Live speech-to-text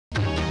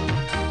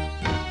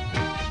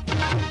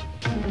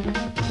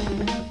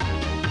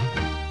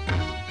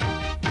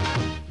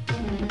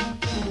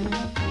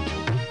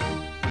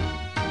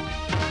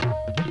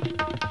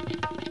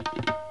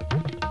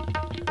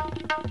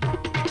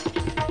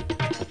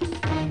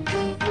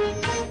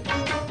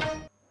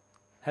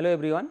Hello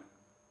everyone.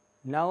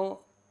 Now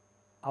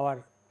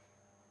our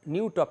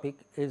new topic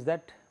is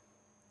that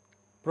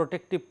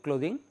protective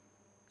clothing.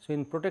 So,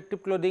 in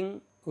protective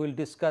clothing we will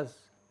discuss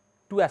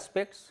two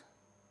aspects.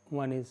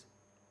 One is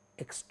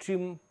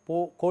extreme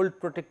cold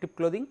protective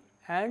clothing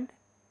and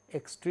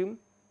extreme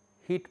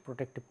heat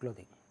protective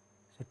clothing.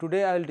 So,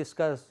 today I will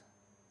discuss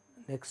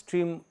the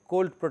extreme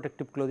cold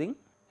protective clothing.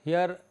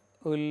 Here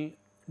we will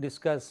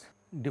discuss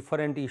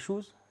different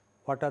issues,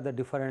 what are the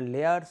different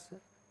layers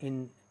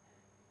in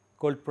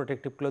cold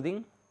protective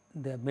clothing,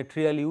 the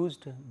material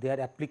used, their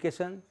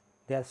application,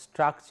 their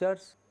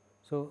structures.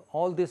 So,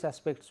 all these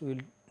aspects we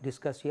will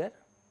discuss here.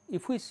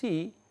 If we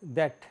see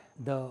that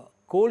the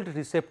cold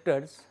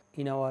receptors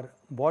in our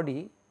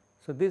body,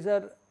 so these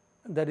are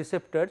the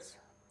receptors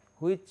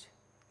which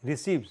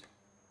receives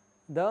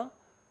the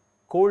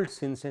cold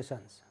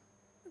sensations.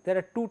 There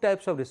are two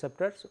types of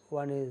receptors,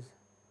 one is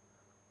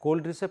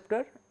cold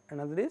receptor,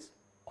 another is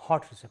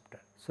hot receptor.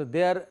 So,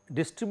 their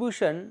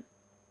distribution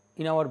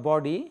in our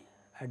body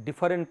at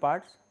different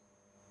parts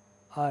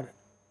are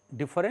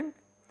different.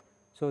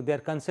 So, their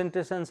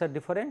concentrations are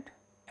different.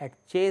 At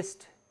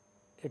chest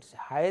it is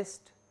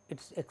highest, it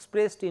is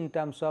expressed in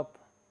terms of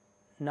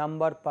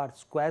number per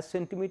square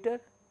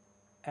centimeter,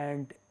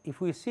 and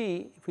if we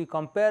see, if we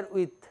compare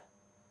with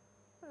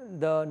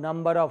the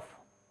number of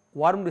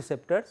warm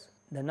receptors,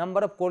 the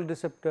number of cold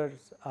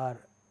receptors are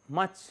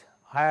much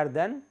higher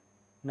than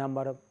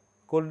number of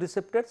cold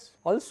receptors.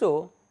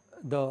 Also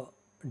the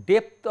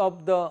depth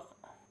of the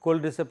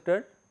cold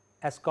receptor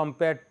as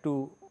compared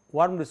to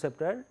warm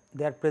receptor,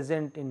 they are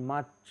present in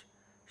much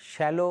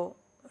shallow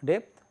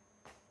depth.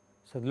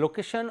 So, the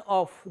location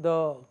of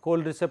the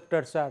cold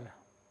receptors are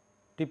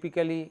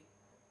typically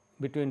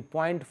between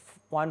 0.15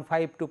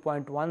 to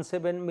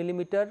 0.17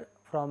 millimeter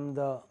from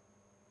the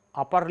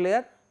upper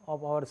layer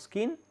of our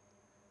skin,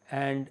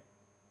 and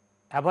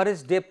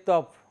average depth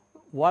of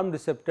warm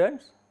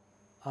receptors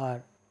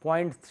are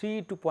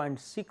 0.3 to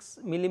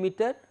 0.6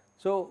 millimeter.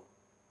 So,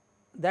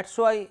 that is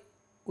why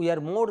we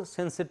are more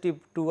sensitive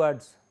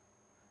towards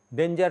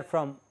danger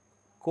from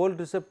cold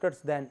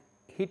receptors than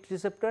heat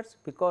receptors,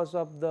 because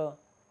of the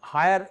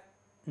higher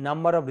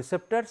number of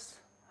receptors,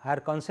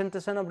 higher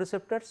concentration of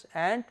receptors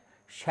and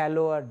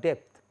shallower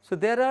depth. So,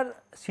 there are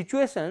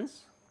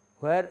situations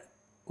where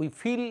we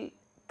feel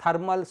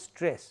thermal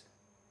stress.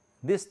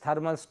 This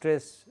thermal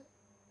stress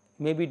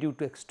may be due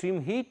to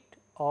extreme heat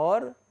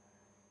or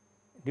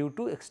due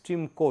to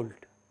extreme cold.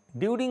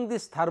 During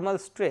this thermal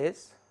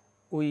stress,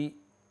 we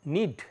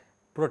need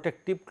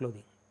protective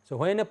clothing. So,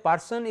 when a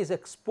person is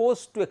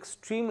exposed to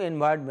extreme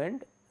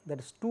environment, that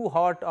is too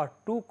hot or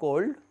too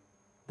cold,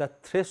 the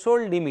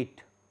threshold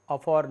limit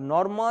of our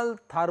normal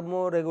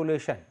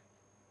thermoregulation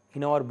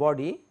in our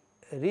body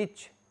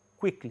reach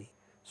quickly.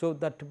 So,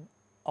 that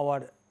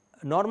our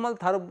normal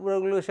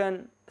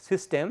thermoregulation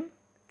system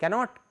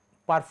cannot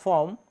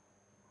perform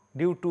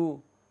due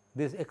to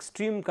this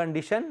extreme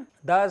condition.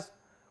 Thus,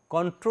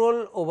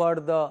 control over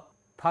the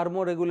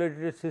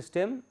thermoregulatory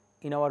system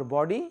in our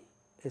body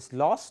is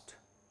lost,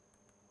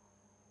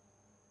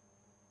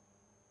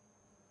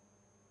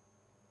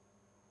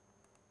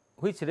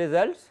 which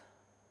results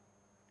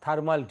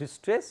thermal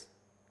distress.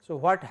 So,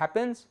 what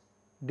happens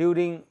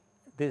during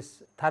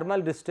this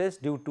thermal distress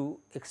due to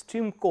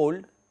extreme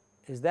cold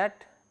is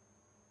that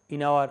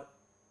in our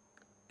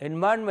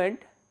environment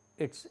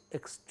it is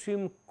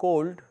extreme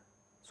cold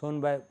shown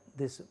by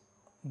this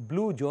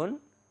blue zone,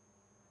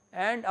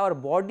 and our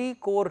body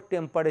core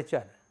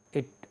temperature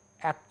it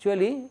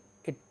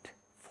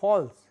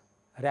falls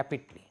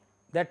rapidly.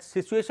 That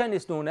situation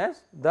is known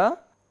as the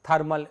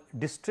thermal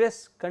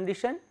distress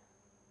condition,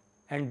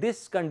 and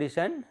this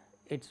condition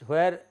it is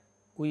where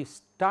we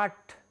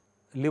start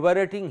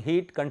liberating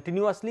heat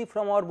continuously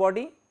from our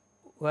body,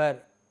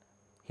 where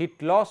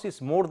heat loss is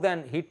more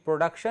than heat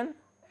production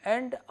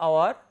and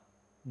our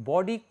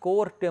body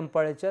core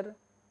temperature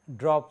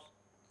drops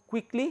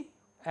quickly,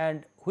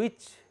 and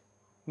which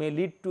may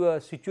lead to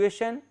a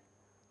situation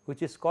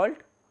which is called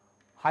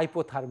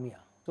hypothermia.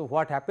 So,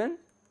 what happens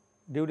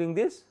during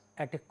this?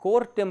 At a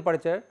core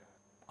temperature,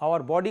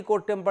 our body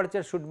core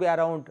temperature should be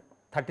around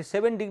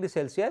 37 degrees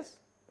Celsius,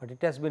 but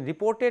it has been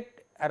reported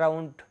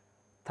around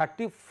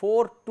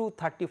 34 to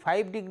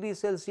 35 degrees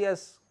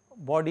Celsius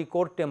body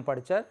core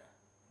temperature.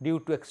 Due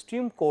to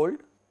extreme cold,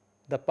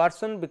 the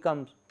person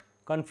becomes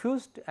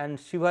confused and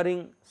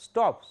shivering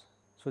stops.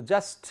 So,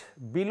 just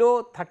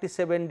below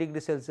 37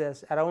 degrees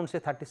Celsius, around say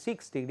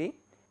 36 degree,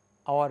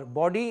 our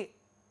body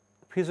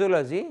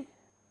physiology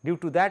due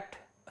to that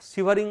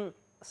shivering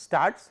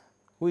starts,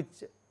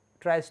 which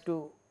tries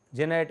to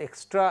generate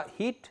extra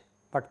heat,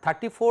 but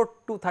 34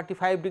 to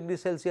 35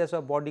 degrees Celsius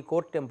of body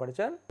core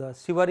temperature, the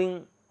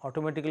shivering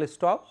automatically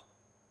stops,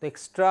 the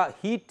extra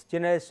heat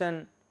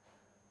generation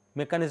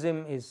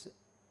mechanism is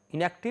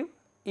inactive.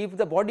 If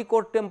the body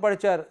core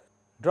temperature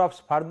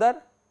drops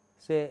further,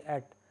 say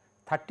at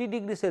 30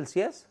 degrees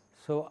Celsius,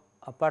 so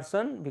a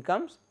person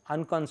becomes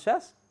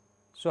unconscious.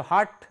 So,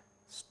 heart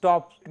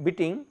stops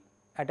beating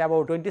at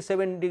about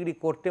 27 degree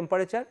core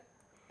temperature.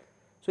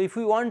 So, if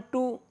we want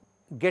to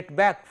get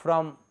back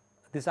from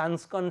this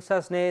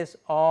unconsciousness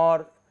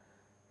or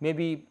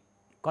maybe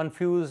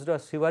confused or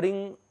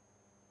shivering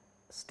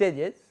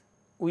stages,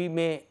 we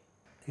may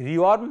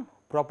rewarm,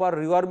 proper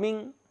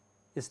rewarming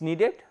is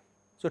needed.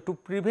 So, to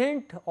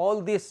prevent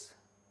all this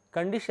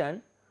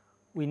condition,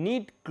 we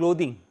need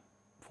clothing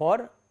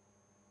for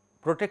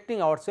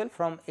protecting ourselves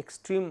from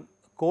extreme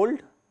cold,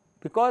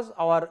 because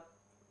our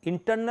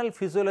internal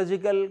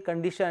physiological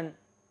condition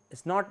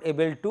is not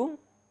able to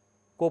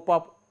cope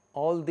up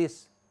all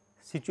this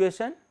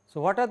situation. So,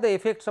 what are the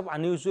effects of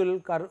unusual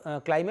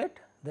climate?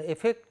 The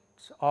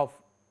effects of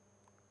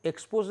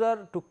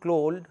exposure to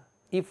cold,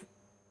 if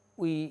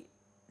we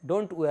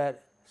do not wear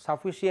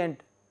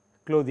sufficient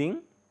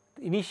clothing,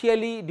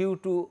 initially due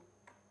to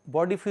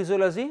body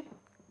physiology,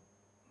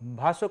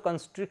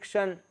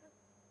 vasoconstriction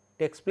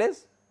takes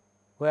place,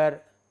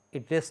 where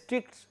it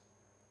restricts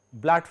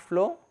blood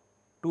flow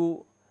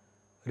to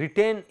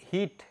retain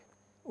heat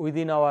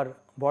within our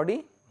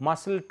body,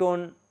 muscle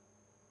tone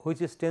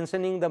which is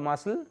tensioning the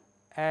muscle,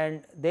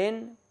 and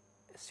then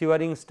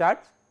shivering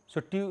starts.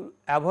 So, to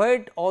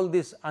avoid all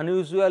this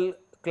unusual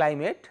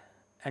climate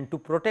and to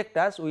protect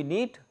us, we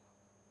need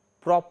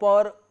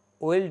proper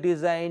well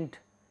designed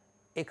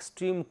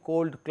extreme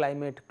cold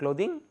climate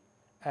clothing,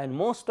 and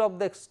most of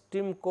the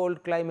extreme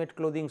cold climate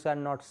clothings are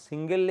not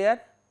single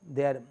layer,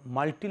 they are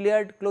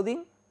multi-layered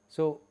clothing.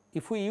 So,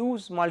 if we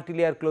use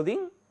multi-layer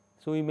clothing,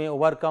 so we may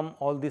overcome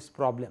all these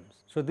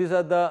problems. So, these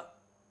are the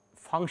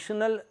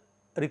functional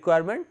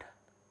requirement.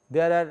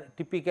 There are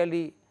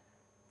typically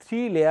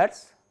 3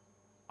 layers: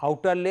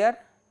 outer layer,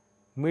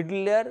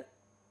 middle layer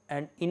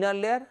and inner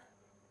layer.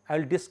 I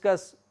will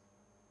discuss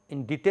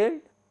in detail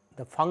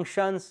the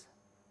functions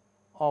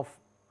of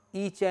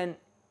each and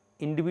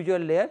individual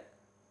layer.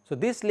 So,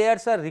 these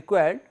layers are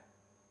required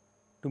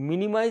to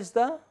minimize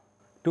the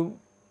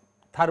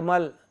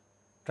thermal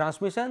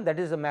transmission, that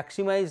is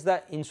maximize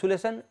the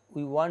insulation.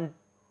 We want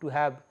to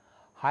have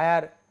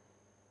higher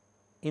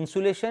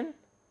insulation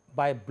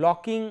by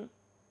blocking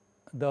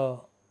the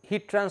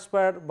heat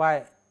transfer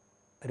by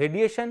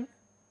radiation.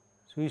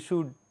 So, we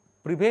should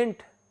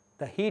prevent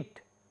the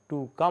heat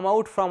to come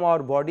out from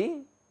our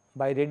body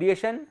by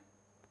radiation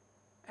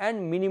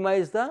and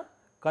minimize the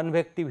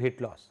convective heat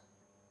loss.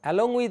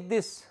 Along with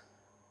this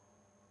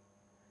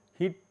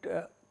heat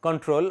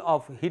control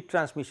of heat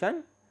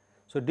transmission,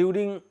 so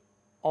during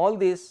all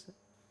this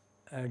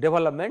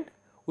development,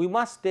 we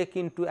must take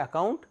into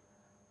account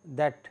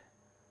that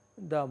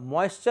the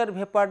moisture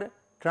vapor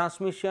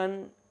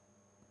transmission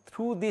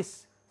through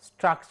this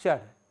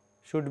structure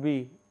should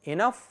be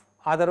enough,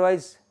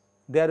 otherwise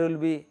there will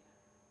be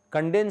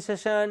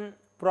condensation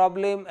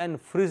problem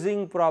and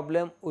freezing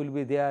problem will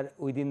be there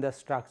within the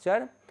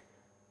structure,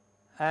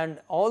 and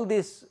all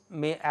this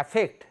may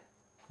affect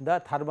the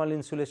thermal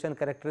insulation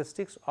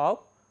characteristics of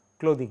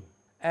clothing.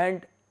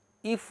 And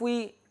if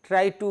we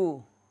try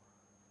to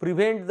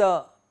prevent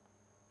the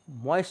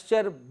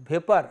moisture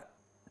vapor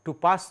to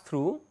pass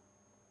through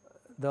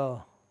the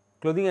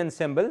clothing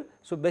ensemble,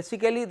 so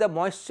basically the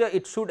moisture,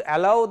 it should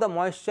allow the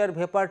moisture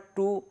vapor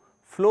to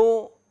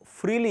flow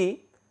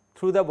freely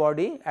through the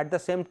body, at the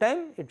same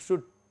time it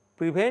should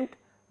prevent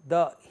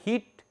the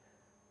heat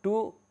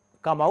to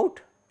come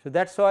out. So,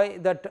 that is why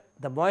that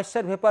the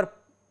moisture vapor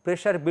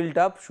pressure build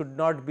up should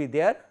not be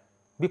there.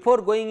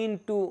 Before going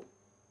into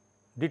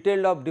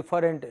detail of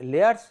different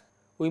layers,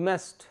 we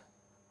must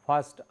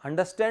first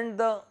understand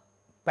the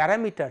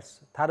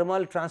parameters,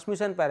 thermal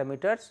transmission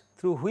parameters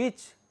through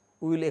which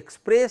we will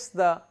express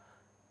the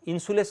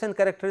insulation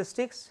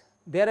characteristics.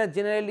 There are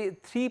generally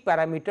 3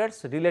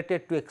 parameters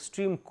related to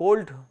extreme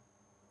cold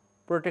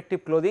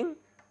protective clothing.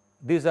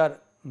 These are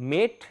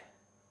mate,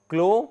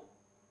 clow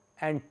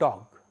and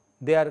tog.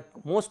 They are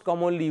most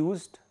commonly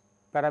used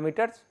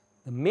parameters.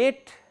 The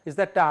mate is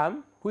the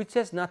term which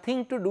has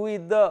nothing to do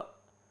with the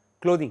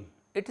clothing.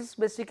 It is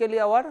basically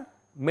our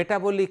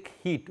metabolic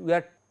heat. We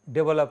are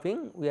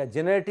developing, we are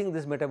generating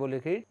this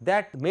metabolic heat.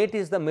 That mate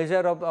is the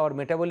measure of our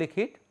metabolic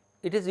heat.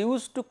 It is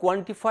used to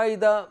quantify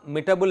the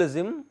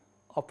metabolism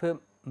of a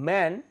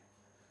man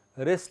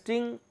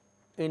resting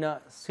in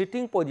a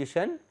sitting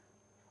position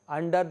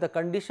under the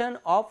condition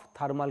of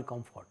thermal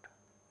comfort.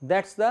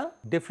 That is the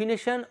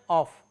definition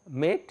of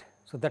mate.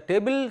 So, the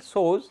table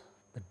shows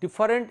the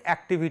different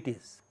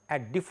activities.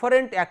 At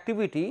different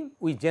activity,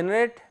 we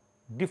generate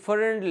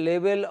different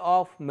level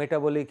of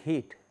metabolic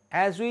heat.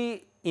 As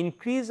we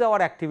increase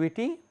our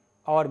activity,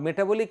 our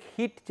metabolic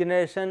heat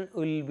generation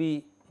will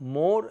be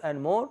more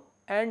and more,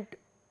 and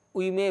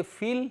we may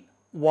feel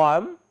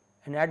warm,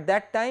 and at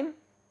that time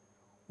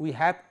we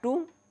have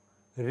to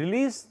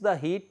release the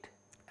heat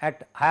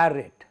at higher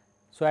rate.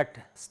 So, at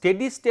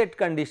steady state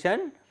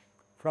condition,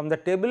 from the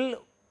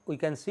table we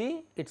can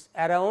see it is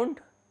around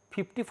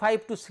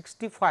 55 to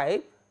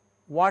 65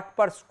 watt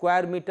per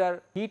square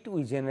meter heat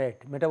we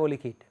generate,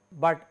 metabolic heat.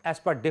 But as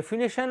per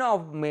definition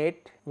of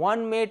mate,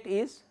 one mate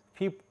is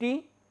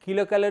 50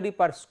 kilocalorie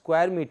per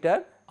square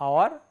meter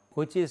hour,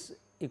 which is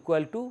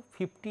equal to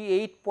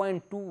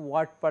 58.2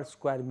 watt per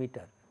square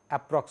meter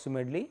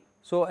approximately.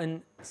 So,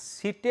 in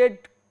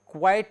seated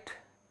quiet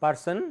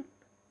person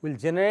will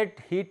generate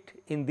heat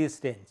in this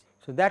range.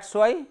 So, that is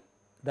why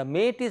the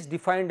mate is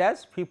defined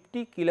as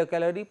 50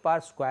 kilocalorie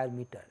per square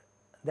meter,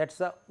 that is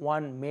the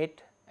one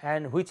mate,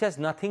 and which has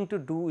nothing to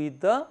do with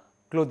the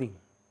clothing.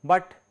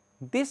 But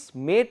this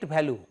mate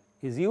value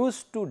is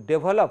used to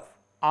develop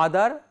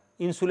other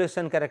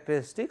insulation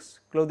characteristics,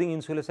 clothing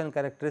insulation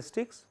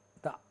characteristics.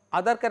 The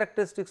other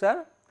characteristics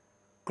are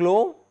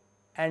clo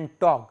and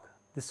tog.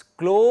 This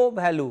clo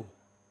value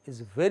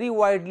is very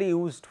widely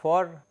used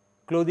for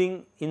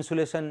clothing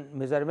insulation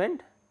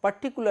measurement,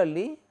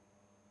 particularly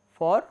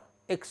for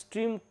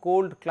extreme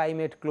cold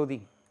climate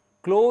clothing.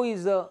 Clo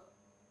is a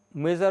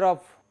measure of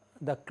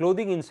the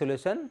clothing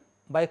insulation.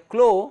 By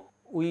clo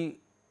we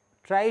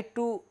try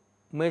to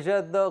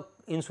measure the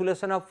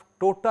insulation of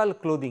total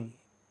clothing.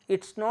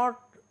 It is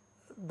not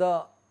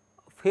the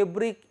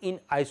fabric in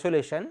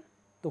isolation.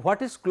 So,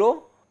 what is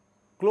clo?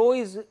 Clo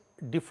is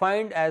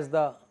defined as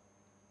the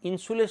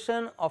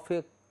insulation of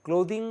a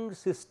clothing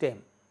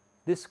system.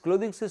 This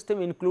clothing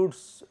system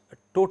includes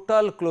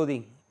total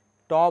clothing,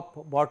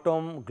 top,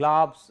 bottom,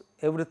 gloves,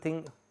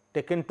 everything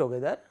taken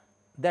together,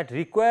 that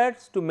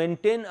requires to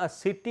maintain a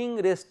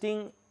sitting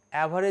resting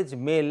average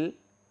male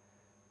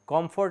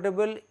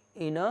comfortable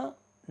in a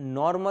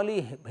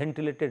normally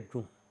ventilated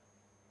room.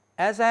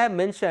 As I have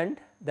mentioned,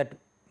 that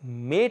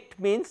mate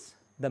means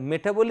the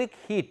metabolic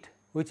heat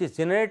which is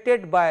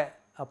generated by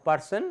a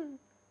person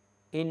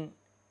in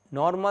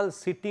normal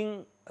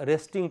sitting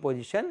resting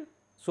position.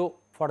 So,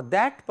 for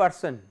that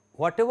person,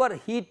 whatever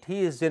heat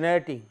he is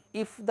generating,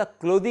 if the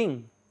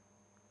clothing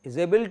is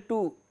able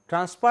to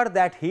transfer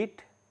that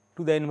heat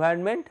to the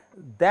environment,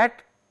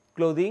 that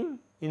clothing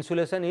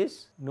insulation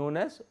is known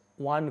as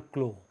 1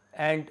 clo.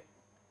 And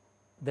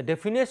the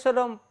definition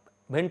of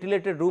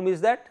ventilated room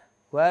is that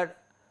where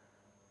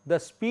the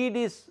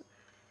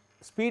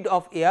speed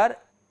of air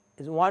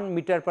is 1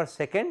 meter per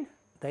second,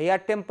 the air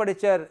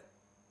temperature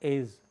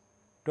is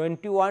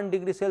 21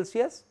 degree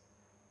Celsius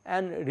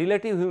and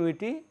relative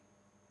humidity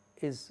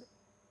is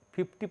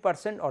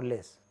 50% or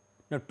less.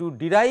 Now, to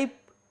derive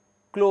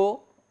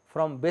clo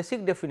from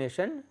basic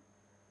definition,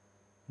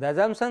 the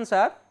assumptions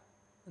are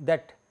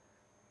that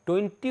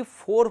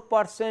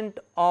 24%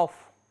 of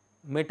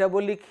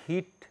metabolic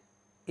heat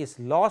is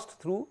lost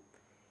through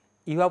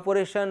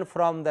evaporation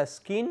from the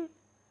skin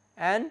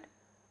and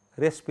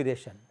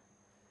respiration.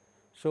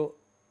 So,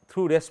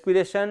 through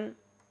respiration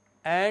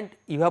and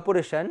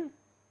evaporation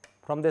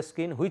from the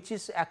skin, which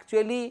is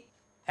actually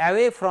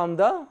away from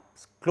the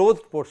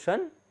clothed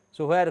portion.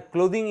 So, where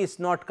clothing is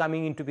not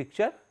coming into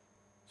picture.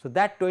 So,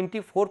 that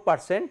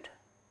 24%,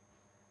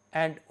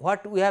 and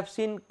what we have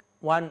seen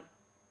one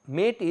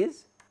mate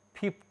is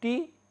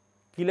 50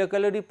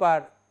 kilocalorie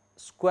per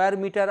square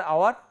meter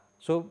hour.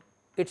 So,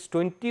 it is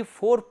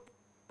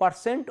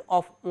 24%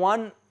 of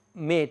one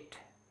mate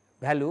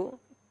value,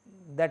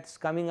 that is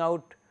coming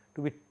out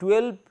to be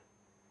 12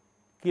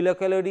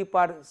 kilocalorie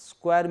per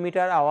square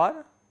meter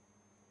hour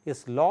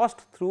is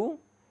lost through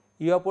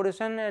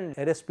evaporation and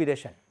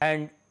respiration,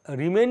 and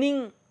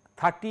remaining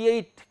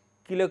 38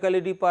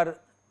 kilocalorie per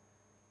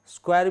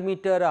square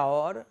meter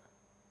hour,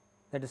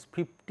 that is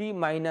 50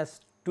 minus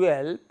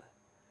 12,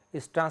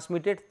 is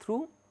transmitted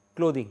through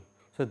clothing.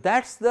 So,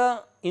 that is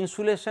the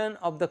insulation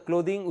of the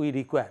clothing we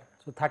require.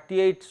 So,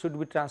 38 should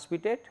be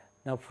transmitted.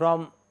 Now,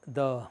 from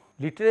the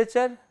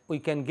literature we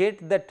can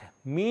get that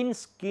mean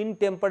skin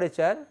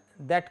temperature,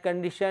 that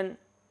condition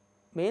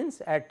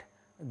means at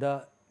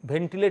the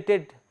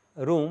ventilated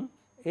room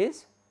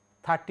is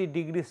 30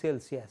 degree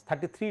Celsius,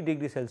 33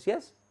 degree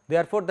Celsius.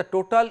 Therefore, the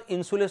total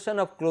insulation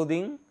of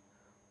clothing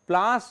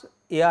plus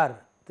air,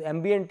 the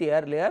ambient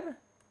air layer,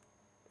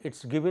 it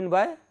is given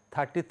by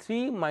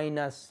 33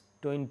 minus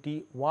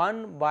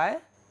 21 by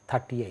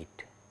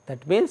 38.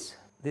 That means,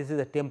 this is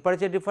the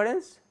temperature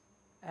difference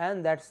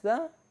and that is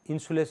the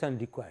insulation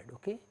required.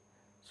 Okay.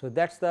 So,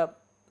 that is the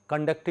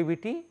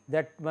conductivity,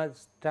 that much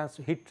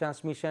heat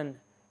transmission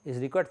is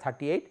required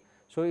 38.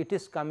 So, it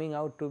is coming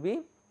out to be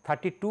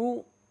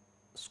 32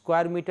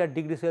 square meter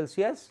degree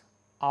Celsius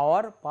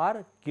hour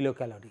per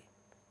kilocalorie.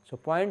 So,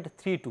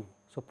 0.32.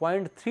 So,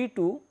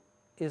 0.32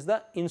 is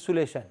the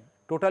insulation,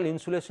 total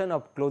insulation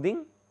of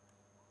clothing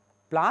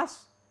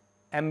plus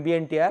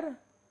ambient air,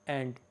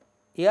 and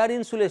air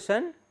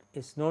insulation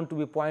is known to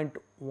be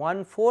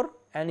 0.14,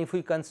 and if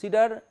we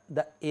consider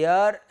the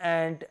air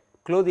and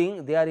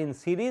clothing, they are in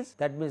series,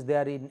 that means they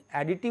are in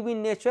additive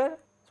in nature.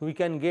 So, we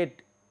can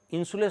get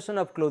insulation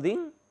of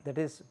clothing, that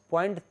is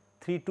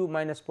 0.32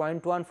 minus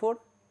 0.14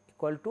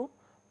 equal to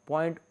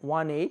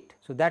 0.18.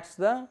 So, that is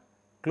the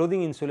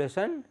clothing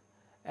insulation,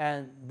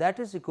 and that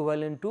is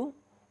equivalent to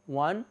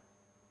 1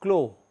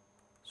 clo.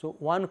 So,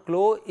 1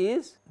 clo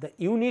is the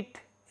unit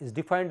is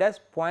defined as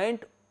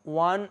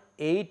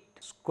 0.18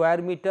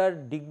 square meter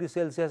degree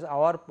Celsius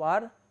hour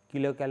per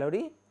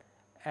kilocalorie,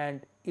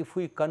 and if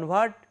we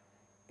convert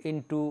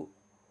into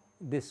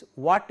this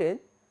wattage,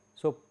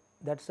 so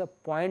that is a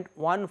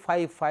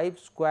 0.155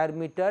 square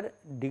meter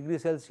degree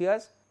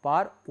Celsius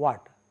per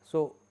watt.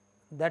 So,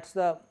 that is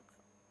the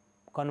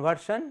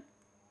conversion.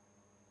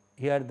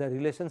 Here the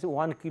relationship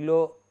 1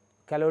 kilo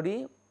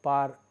calorie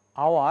per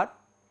hour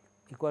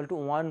equal to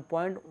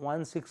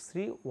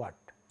 1.163 watt.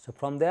 So,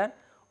 from there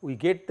we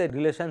get the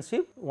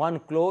relationship 1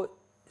 kilo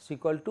is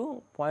equal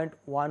to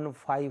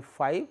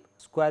 0.155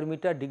 square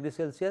meter degree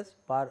Celsius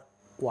per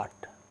watt.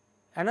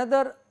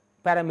 Another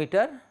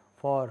parameter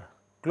for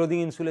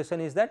clothing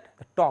insulation is that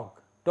the TOG.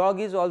 TOG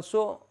is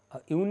also a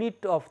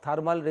unit of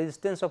thermal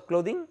resistance of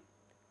clothing.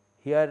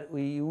 Here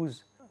we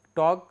use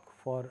TOG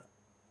for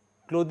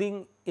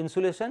clothing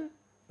insulation,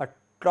 but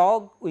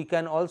TOG we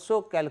can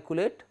also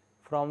calculate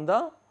from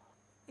the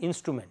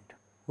instrument,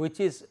 which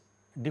is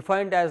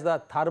defined as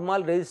the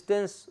thermal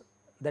resistance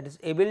that is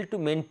able to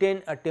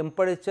maintain a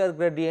temperature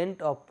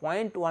gradient of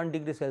 0.1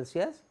 degree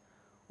Celsius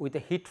with a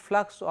heat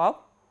flux of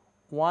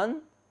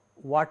 1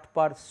 watt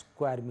per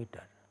square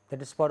meter.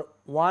 That is, for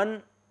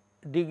 1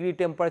 degree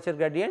temperature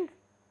gradient,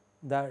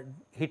 the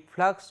heat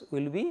flux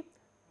will be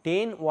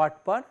 10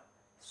 watt per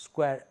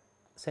square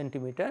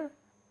centimeter.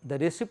 The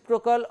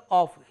reciprocal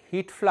of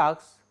heat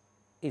flux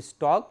is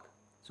TOG.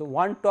 So,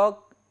 1 TOG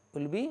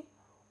will be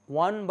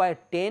 1 by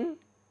 10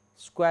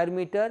 square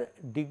meter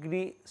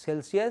degree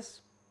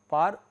Celsius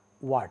per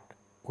watt,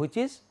 which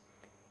is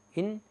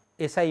in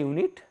SI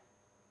unit.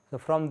 So,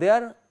 from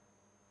there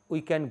we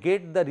can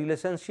get the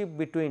relationship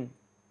between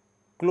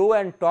kilo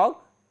and TOG,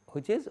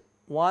 which is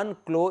 1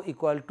 kilo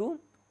equal to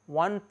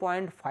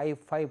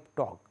 1.55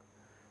 TOG.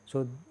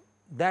 So,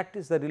 that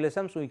is the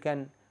relation. So, we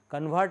can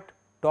convert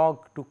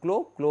TOG to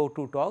kilo, kilo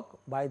to TOG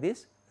by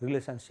this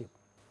relationship.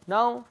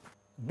 Now,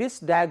 this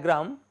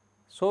diagram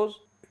shows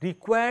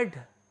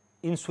required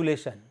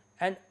insulation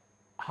and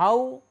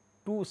how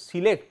to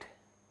select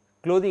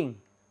clothing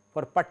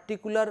for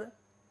particular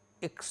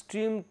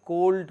extreme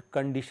cold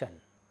condition.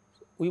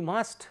 We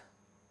must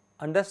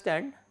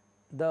understand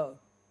the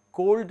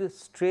cold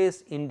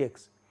stress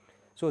index.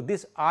 So,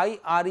 this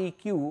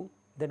IREQ,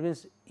 that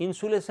means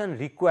insulation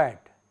required,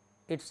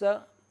 it is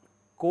a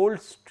cold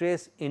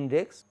stress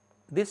index.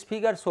 This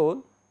figure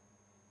shows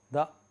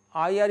the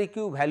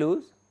IREQ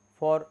values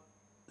for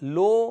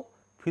low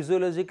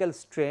physiological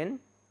strain,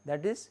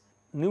 that is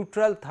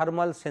neutral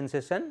thermal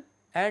sensation,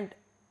 and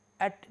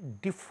at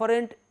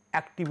different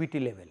activity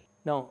level.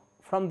 Now,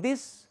 from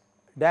this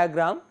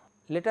diagram,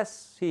 let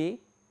us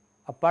see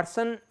a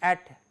person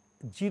at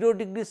 0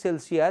 degree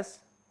Celsius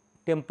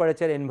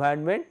temperature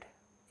environment.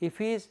 If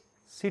he is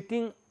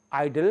sitting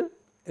idle,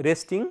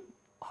 resting,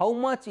 how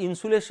much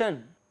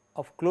insulation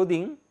of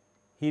clothing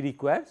he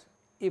requires.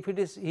 If it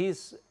is he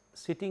is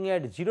sitting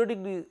at 0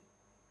 degree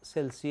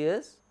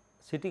Celsius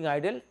sitting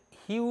idle,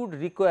 he would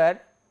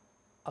require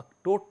a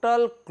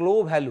total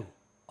kilo value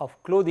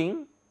of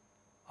clothing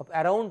of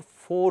around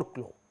 4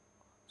 kilo.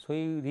 So,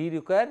 he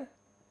require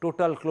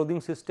total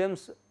clothing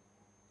systems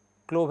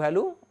kilo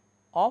value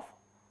of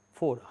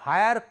 4.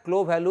 Higher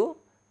kilo value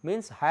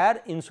means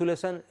higher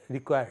insulation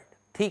required,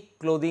 thick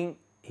clothing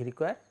he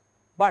requires,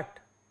 but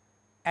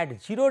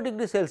at 0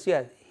 degree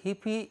Celsius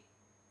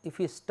if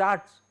he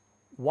starts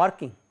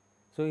working.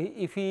 So,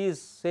 if he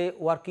is say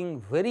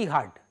working very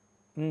hard,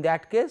 in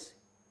that case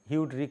he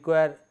would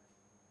require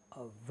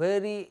a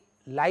very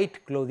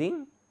light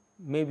clothing,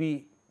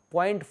 maybe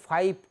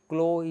 0.5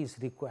 kilo is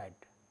required.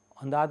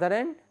 On the other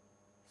hand,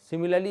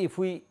 similarly, if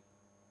we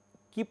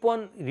keep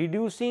on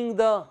reducing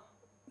the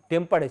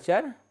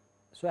temperature,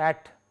 so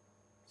at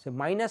say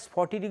minus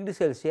 40 degree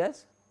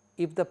Celsius,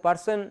 if the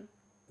person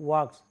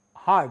works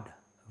hard,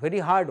 very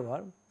hard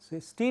work, so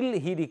still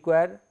he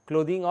require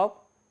clothing of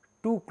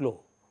 2 kilo.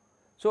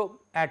 So,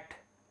 at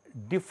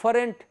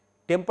different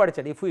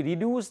temperature, if we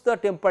reduce the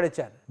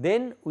temperature,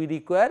 then we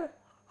require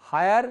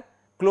higher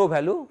kilo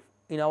value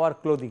in our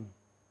clothing.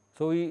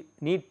 So, we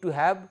need to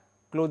have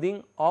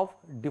clothing of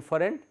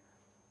different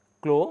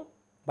kilo,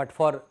 but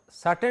for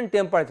certain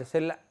temperature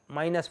say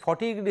minus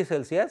 40 degree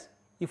Celsius,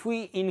 if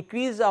we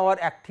increase our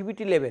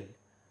activity level,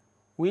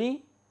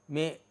 we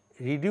may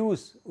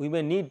reduce, we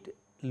may need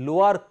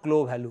lower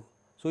kilo value.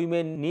 So, we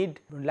may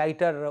need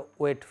lighter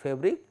weight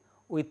fabric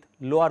with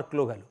lower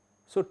kilo value.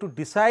 So, to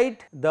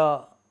decide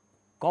the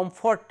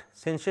comfort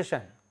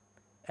sensation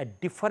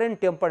at different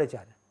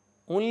temperature,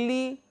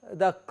 only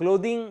the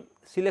clothing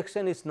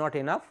selection is not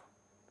enough.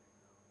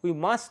 We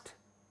must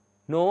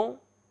know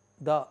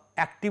the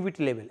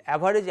activity level,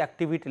 average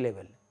activity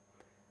level.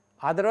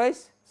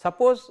 Otherwise,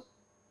 suppose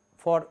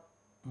for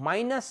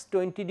minus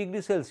 20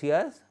 degree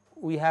Celsius,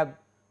 we have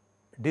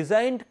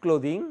designed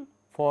clothing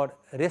for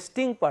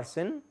resting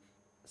person.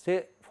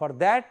 Say for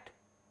that,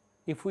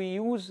 if we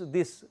use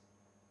this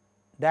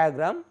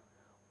diagram,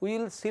 we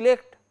will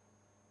select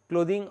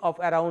clothing of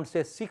around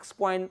say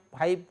 6.5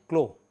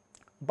 kilo,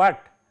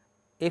 but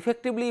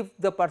effectively if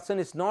the person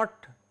is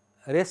not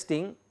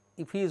resting,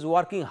 if he is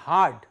working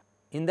hard,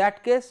 in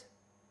that case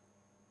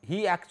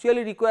he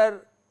actually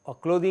require a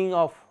clothing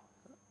of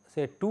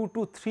say 2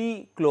 to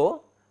 3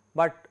 kilo,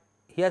 but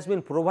he has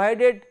been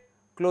provided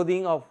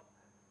clothing of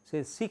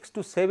say 6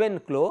 to 7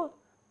 kilo.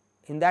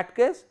 In that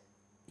case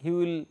he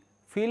will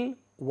feel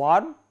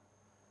warm.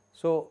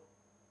 So,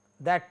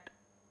 that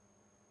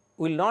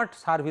will not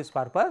serve his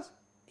purpose,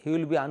 he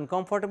will be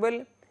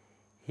uncomfortable,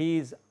 he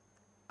is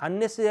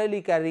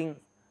unnecessarily carrying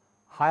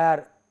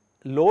higher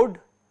load.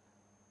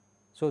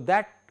 So,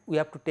 that we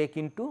have to take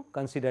into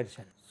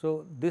consideration.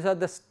 So, these are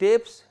the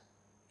steps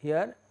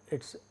here,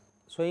 it is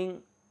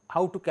showing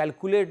how to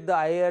calculate the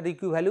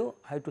IREQ value,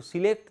 how to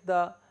select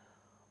the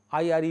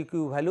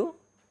IREQ value,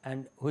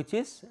 and which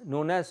is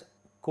known as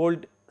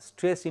cold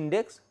stress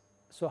index.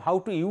 So, how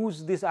to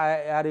use this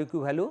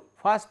IREQ value?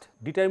 First,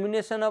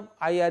 determination of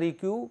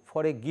IREQ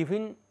for a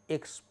given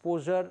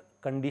exposure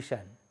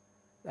condition.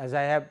 As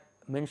I have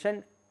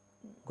mentioned,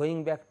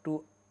 going back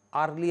to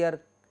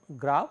earlier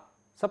graph,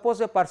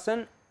 suppose a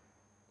person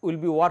will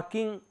be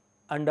working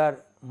under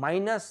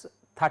minus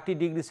 30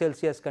 degree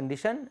Celsius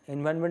condition,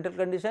 environmental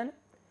condition,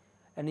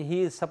 and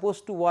he is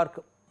supposed to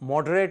work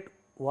moderate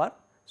work.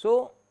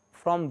 So,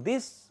 from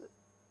this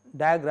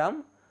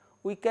diagram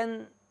we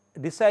can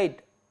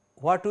decide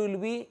what will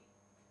be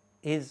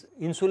his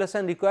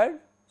insulation required.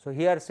 So,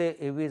 here say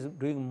if he is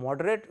doing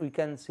moderate, we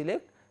can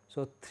select.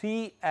 So,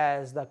 3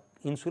 as the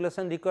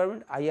insulation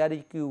requirement,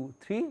 IREQ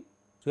 3. So,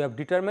 we have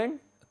determined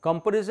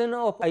comparison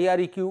of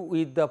IREQ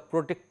with the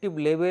protective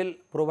level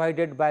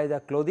provided by the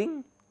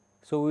clothing.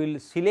 So, we will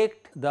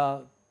select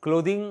the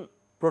clothing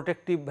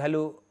protective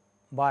value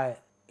by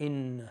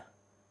in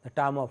the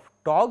term of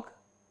TOG,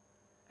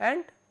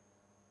 and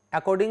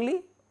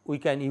accordingly we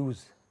can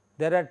use.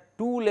 There are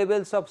 2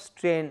 levels of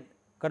strain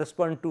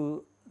correspond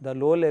to the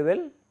low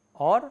level,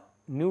 or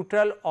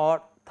neutral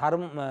or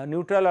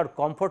neutral or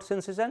comfort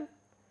sensation,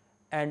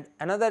 and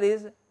another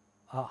is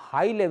a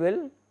high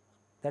level,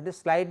 that is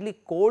slightly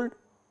cold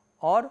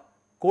or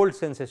cold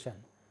sensation.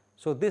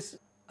 So, these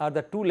are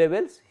the 2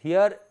 levels.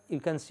 Here you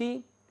can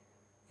see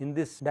in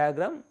this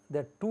diagram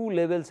the 2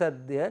 levels are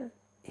there.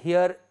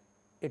 Here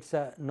it is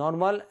a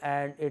normal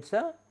and it is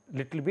a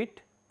little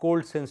bit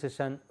cold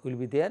sensation will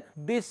be there.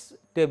 This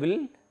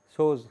table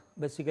shows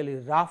basically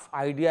rough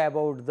idea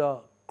about the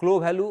CLO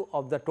value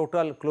of the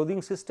total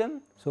clothing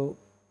system. So,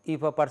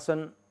 if a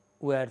person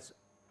wears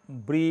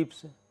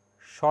briefs,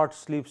 short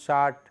sleeve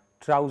shirt,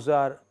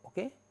 trouser,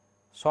 okay,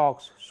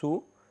 socks,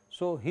 shoe,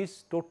 so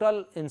his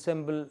total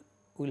ensemble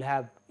will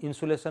have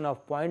insulation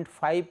of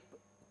 0.5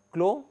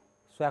 CLO.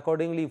 So,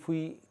 accordingly if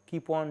we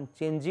keep on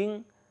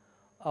changing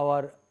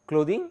our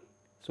clothing,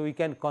 so we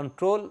can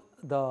control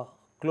the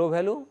CLO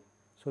value.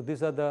 So,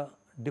 these are the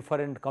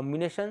different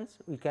combinations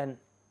we can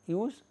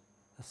use.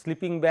 A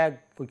sleeping bag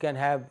we can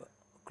have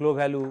CLO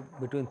value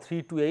between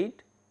 3 to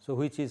 8. So,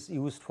 which is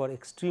used for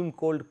extreme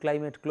cold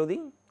climate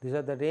clothing, these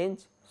are the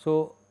range.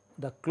 So,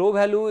 the CLO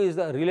value is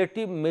the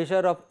relative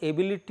measure of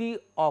ability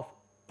of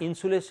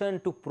insulation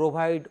to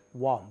provide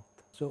warmth.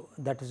 So,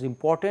 that is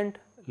important.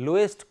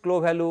 Lowest CLO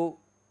value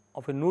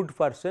of a nude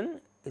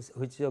person is,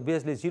 which is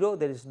obviously 0,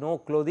 there is no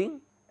clothing,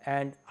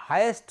 and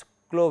highest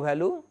CLO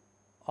value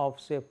of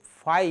say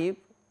 5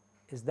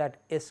 is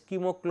that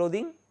Eskimo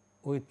clothing,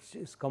 which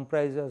is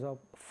comprises of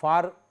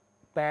fur,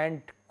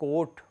 pant,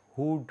 coat,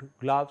 hood,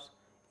 gloves.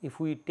 If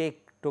we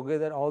take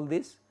together all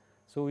this,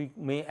 so we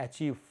may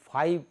achieve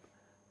 5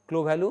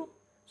 CLO value.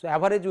 So,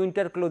 average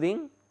winter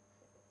clothing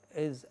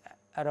is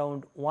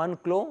around 1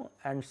 CLO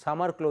and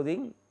summer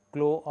clothing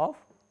CLO of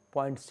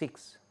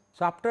 0.6.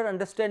 So, after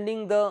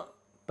understanding the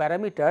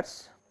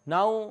parameters,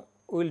 now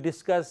we will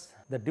discuss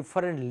the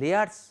different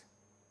layers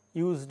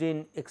used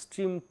in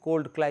extreme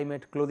cold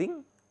climate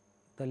clothing.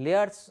 The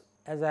layers,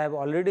 as I have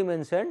already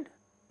mentioned,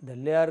 the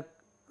layers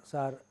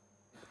are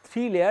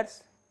 3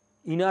 layers: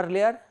 inner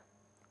layer,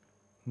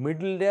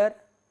 middle layer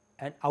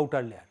and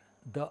outer layer.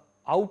 The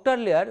outer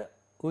layer,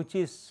 which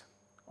is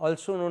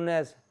also known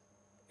as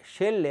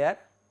shell layer,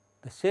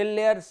 the shell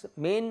layer's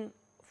main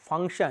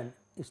function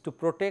is to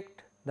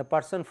protect the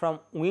person from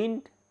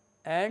wind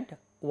and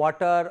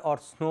water or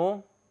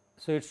snow.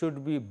 So, it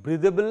should be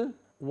breathable,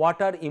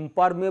 water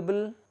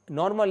impermeable.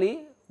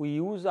 Normally we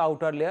use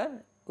outer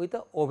layer with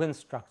a oven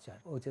structure,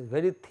 which is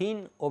very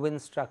thin oven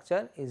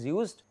structure is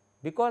used,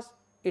 because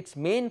its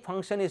main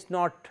function is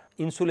not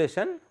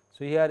insulation.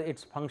 So, here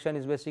its function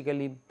is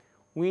basically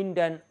wind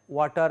and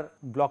water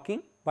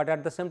blocking, but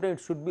at the same time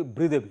it should be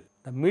breathable.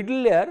 The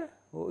middle layer,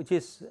 which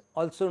is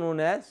also known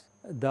as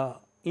the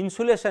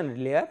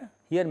insulation layer,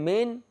 here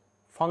main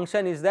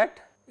function is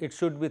that it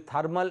should be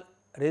thermal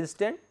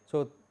resistant.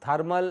 So,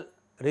 thermal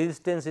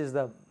resistance is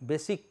the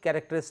basic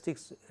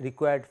characteristics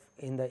required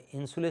in the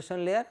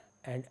insulation layer,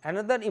 and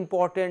another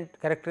important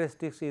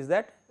characteristics is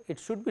that it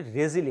should be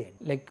resilient,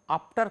 like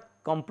after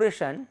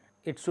compression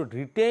it should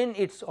retain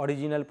its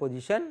original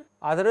position.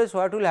 Otherwise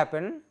what will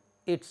happen,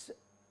 it's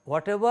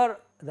whatever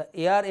the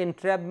air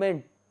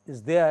entrapment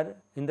is there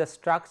in the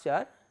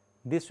structure,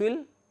 this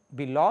will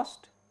be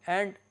lost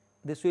and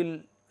this will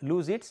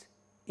lose its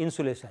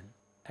insulation,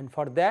 and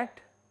for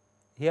that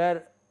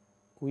here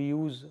we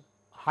use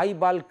high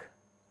bulk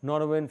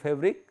nonwoven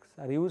fabrics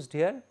are used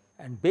here.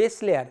 And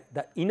base layer,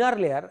 the inner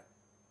layer,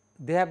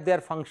 they have their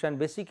function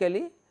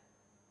basically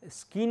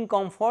skin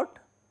comfort,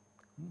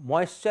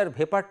 moisture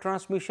vapor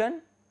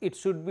transmission. It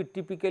should be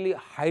typically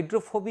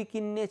hydrophobic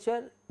in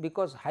nature,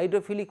 because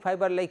hydrophilic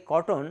fiber like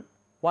cotton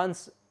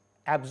once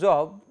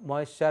absorb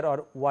moisture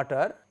or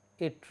water,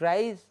 it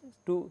tries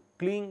to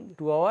cling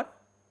to our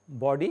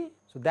body.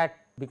 So, that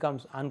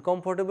becomes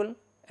uncomfortable,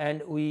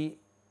 and we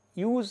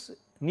use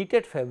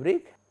knitted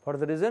fabric for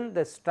the reason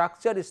the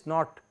structure is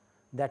not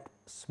that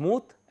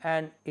smooth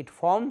and it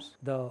forms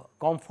the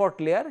comfort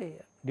layer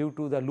due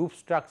to the loop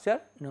structure.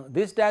 Now,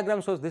 this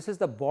diagram shows this is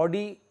the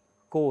body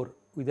core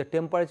with the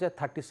temperature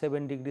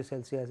 37 degree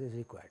Celsius is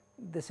required.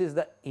 This is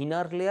the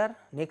inner layer,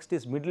 next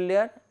is middle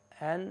layer,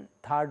 and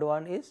third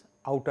one is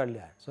outer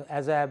layer. So,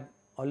 as I have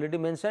already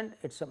mentioned,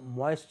 it is a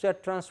moisture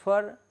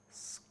transfer,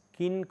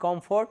 skin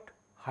comfort,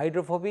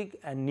 hydrophobic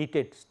and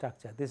knitted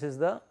structure. This is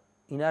the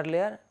inner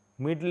layer,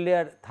 middle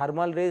layer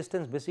thermal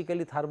resistance,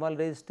 basically thermal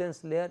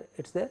resistance layer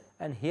it is there,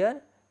 and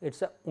here it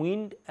is a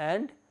wind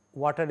and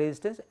water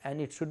resistance,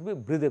 and it should be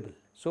breathable.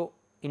 So,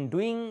 in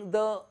doing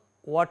the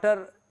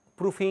water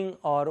proofing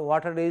or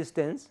water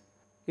resistance,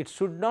 it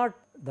should not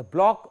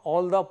block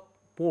all the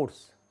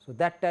pores. So,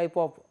 that type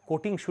of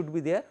coating should be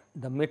there.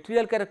 The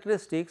material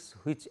characteristics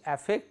which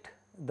affect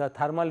the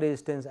thermal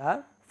resistance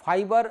are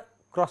fiber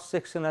cross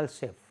sectional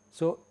shape.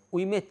 So,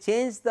 we may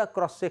change the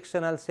cross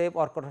sectional shape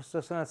or cross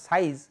sectional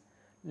size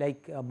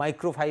like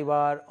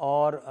microfiber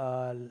or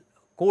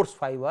coarse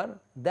fiber,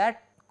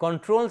 that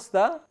controls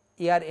the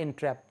air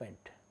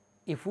entrapment.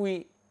 If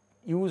we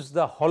use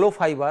the hollow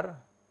fiber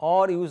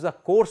or use the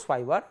coarse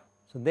fiber,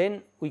 so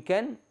then we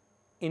can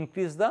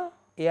increase the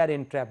air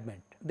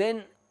entrapment.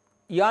 Then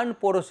yarn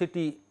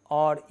porosity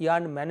or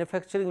yarn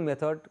manufacturing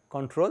method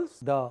controls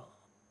the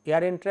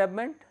air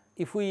entrapment.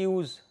 If we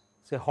use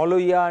say hollow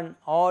yarn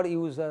or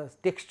use a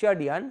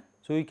textured yarn,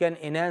 so we can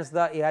enhance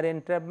the air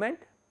entrapment.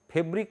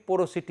 Fabric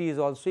porosity is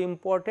also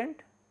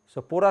important.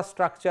 So, porous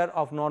structure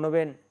of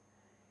nonwoven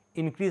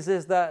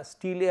increases the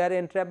steel air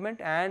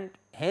entrapment, and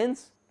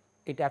hence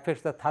it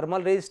affects the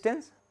thermal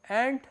resistance,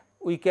 and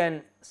we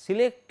can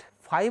select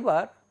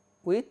fiber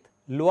with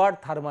lower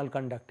thermal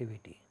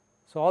conductivity.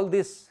 So, all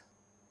these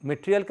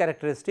material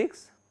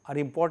characteristics are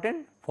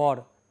important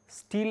for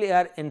steel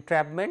air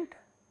entrapment.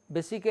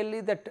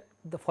 Basically, that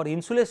for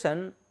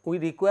insulation we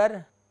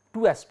require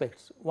two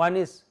aspects. One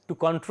is to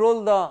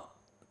control the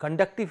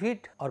conductive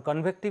heat or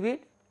convective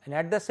heat, and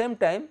at the same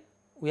time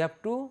we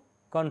have to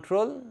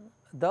control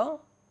the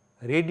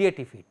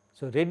radiative heat.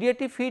 So,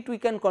 radiative heat we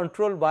can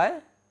control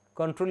by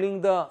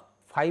controlling the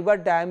fiber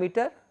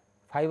diameter,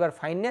 fiber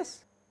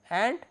fineness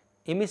and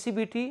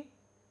emissivity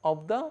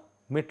of the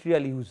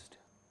material used.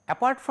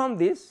 Apart from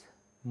this,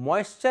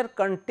 moisture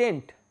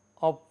content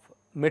of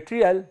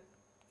material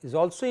is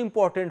also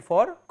important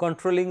for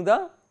controlling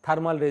the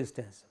thermal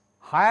resistance.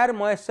 Higher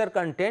moisture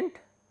content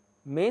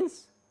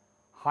means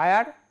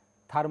higher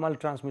thermal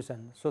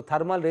transmission. So,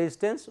 thermal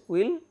resistance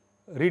will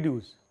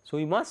reduce. So,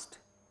 we must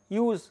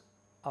use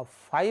a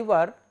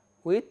fiber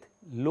with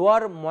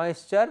lower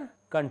moisture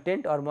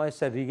content or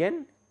moisture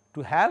regain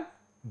to have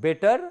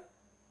better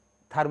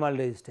thermal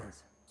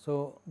resistance.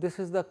 So, this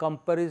is the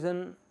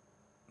comparison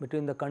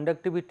between the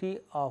conductivity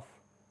of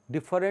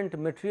different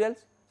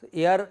materials. So,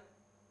 air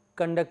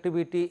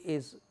conductivity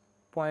is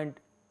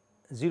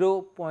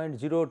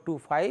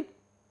 0.025,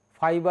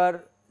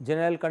 fiber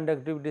general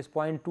conductivity is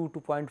 0.2 to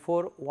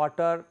 0.4,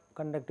 water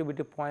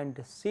conductivity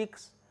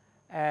 0.6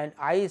 and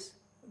ice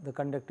the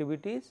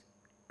conductivity is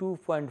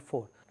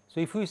 2.4. So,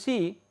 if you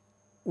see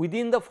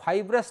within the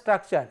fibrous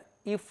structure,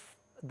 if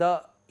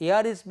the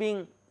air is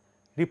being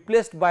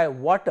replaced by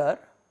water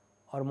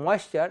or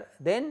moisture,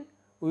 then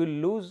we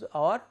will lose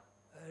our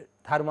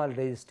thermal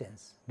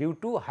resistance due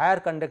to higher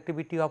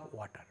conductivity of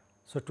water.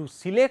 So, to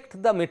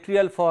select the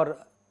material for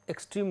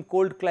extreme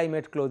cold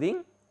climate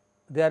clothing,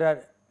 there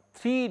are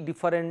three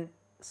different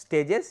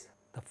stages.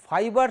 The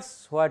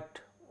fibers what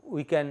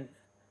we can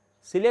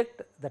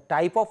select, the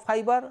type of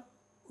fiber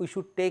we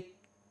should take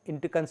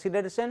into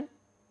consideration,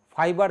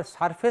 fiber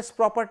surface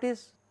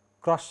properties,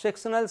 cross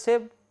sectional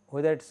shape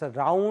whether it is a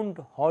round,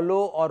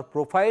 hollow or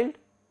profiled,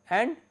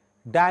 and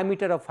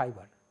diameter of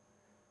fiber.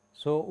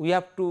 So, we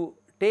have to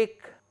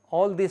take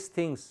all these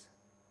things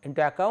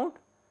into account.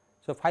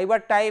 So, fiber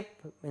type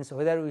means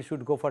whether we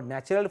should go for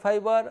natural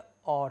fiber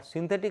or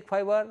synthetic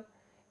fiber.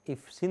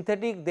 If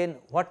synthetic, then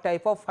what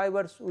type of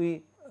fibers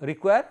we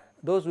require,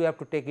 those we have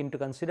to take into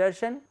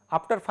consideration.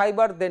 After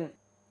fiber, then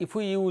if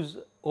we use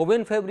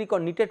woven fabric or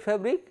knitted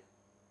fabric,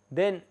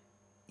 then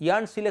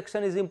yarn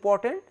selection is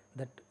important,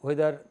 that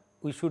whether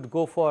we should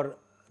go for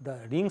the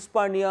ring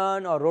spun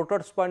yarn or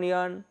rotor spun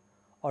yarn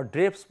or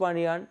drape spun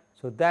yarn.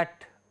 So,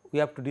 that we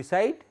have to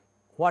decide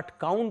what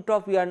count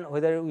of yarn,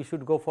 whether we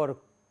should go for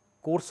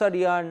coarser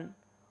yarn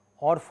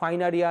or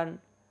finer yarn,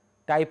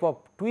 type of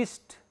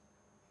twist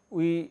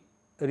we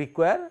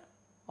require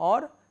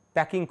or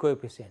packing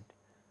coefficient.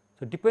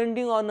 So,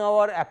 depending on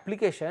our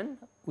application,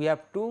 we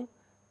have to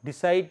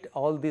decide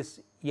all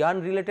these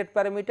yarn related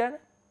parameter,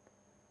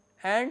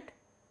 and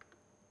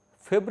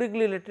fabric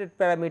related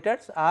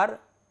parameters are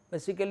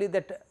basically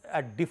that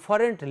a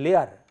different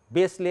layer,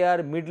 base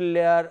layer, middle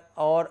layer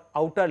or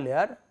outer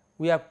layer,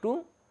 we have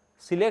to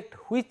select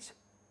which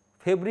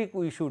fabric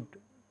we should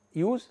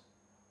use,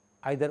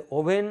 either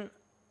woven,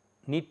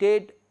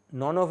 knitted,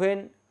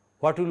 non-woven,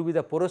 what will be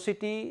the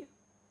porosity,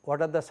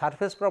 what are the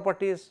surface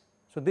properties.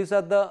 So, these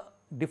are the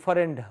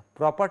different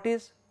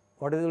properties,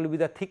 what will be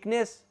the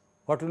thickness,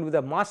 what will be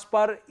the mass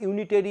per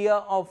unit area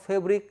of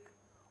fabric,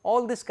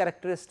 all these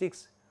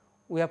characteristics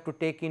we have to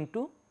take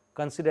into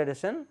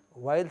consideration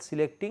while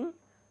selecting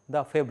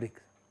the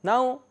fabric.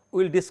 Now,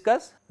 we will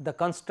discuss the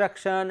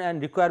construction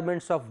and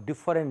requirements of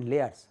different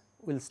layers.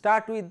 We will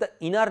start with the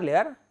inner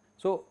layer.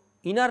 So,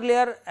 inner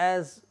layer,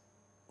 as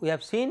we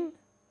have seen,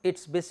 it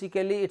is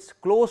basically it is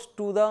close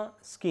to the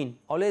skin,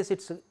 always it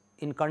is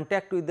in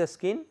contact with the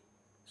skin.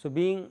 So,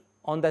 being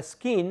on the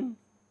skin,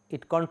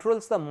 it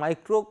controls the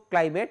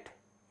microclimate,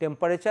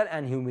 temperature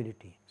and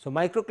humidity. So,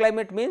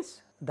 microclimate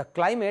means the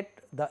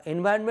climate, the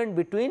environment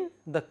between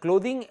the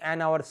clothing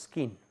and our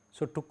skin.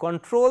 So, to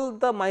control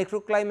the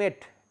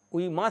microclimate,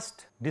 we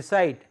must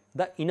decide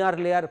the inner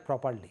layer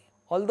properly.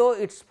 Although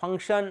its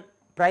function,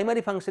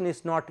 primary function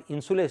is not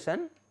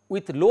insulation,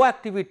 with low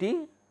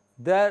activity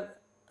there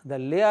the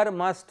layer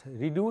must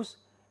reduce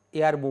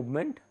air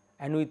movement,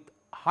 and with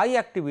high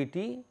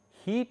activity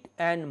heat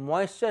and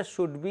moisture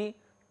should be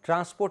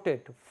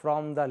transported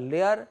from the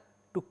layer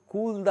to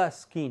cool the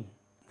skin.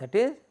 That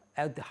is,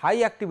 at the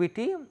high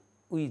activity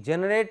we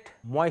generate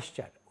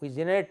moisture, we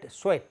generate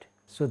sweat.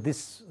 So,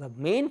 this the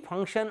main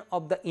function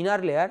of the inner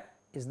layer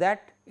is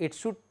that it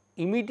should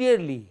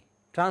immediately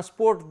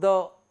transport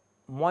the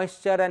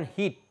moisture and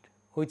heat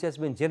which has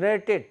been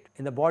generated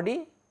in the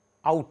body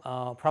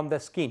out from the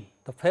skin.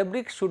 The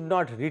fabric should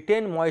not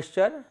retain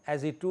moisture,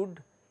 as it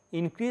would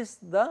increase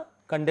the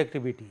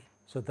conductivity.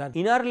 So, the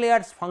inner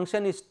layer's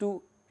function is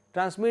to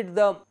transmit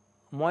the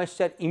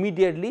moisture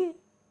immediately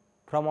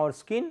from our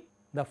skin.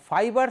 The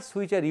fibers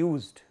which are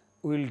used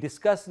we will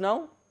discuss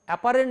now.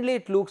 Apparently,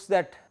 it looks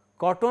that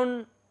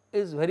cotton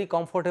is very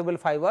comfortable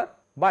fiber,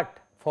 but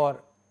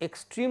for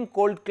extreme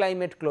cold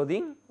climate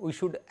clothing we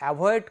should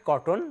avoid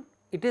cotton.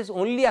 It is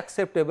only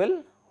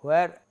acceptable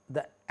where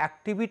the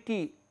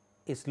activity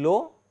is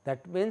low,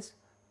 that means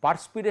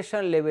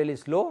perspiration level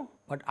is low,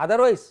 but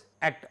otherwise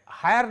at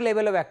higher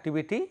level of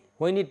activity,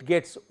 when it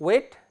gets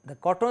wet, the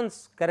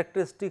cotton's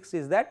characteristics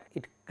is that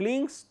it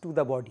clings to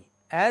the body.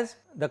 As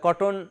the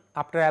cotton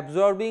after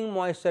absorbing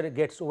moisture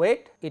gets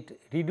wet, it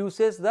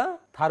reduces the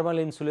thermal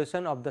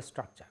insulation of the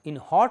structure. In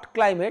hot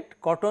climate,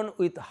 cotton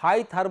with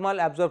high thermal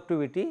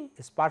absorptivity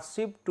is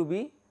perceived to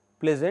be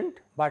pleasant,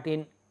 but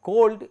in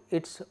cold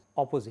it is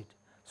opposite.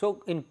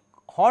 So, in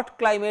hot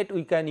climate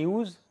we can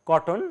use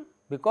cotton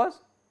because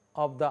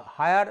of the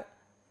higher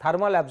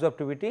thermal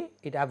absorptivity,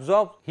 it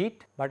absorbs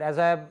heat, but as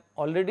I have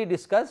already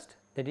discussed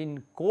that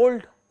in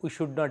cold we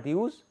should not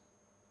use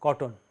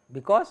cotton,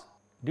 because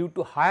due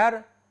to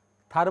higher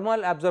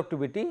thermal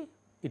absorptivity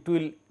it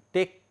will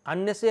take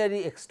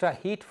unnecessary extra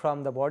heat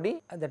from the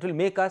body, and that will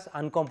make us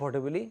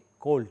uncomfortably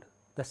cold.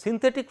 The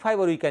synthetic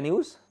fiber we can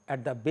use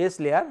at the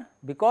base layer,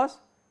 because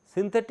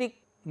synthetic,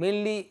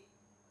 mainly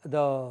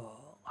the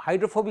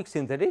hydrophobic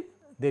synthetic,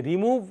 they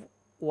remove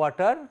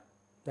water,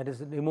 that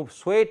is remove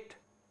sweat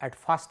at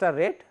faster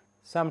rate.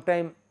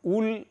 Sometime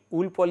wool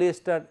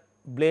polyester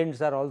blends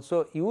are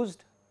also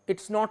used. It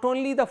is not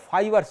only the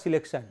fiber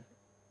selection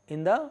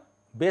in the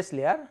base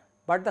layer,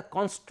 but the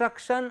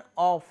construction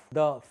of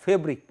the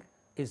fabric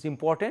is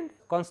important.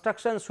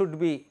 Construction should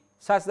be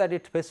such that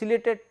it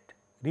facilitates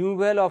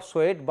removal of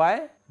sweat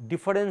by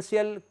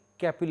differential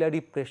capillary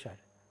pressure.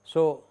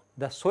 So,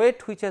 the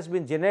sweat which has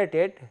been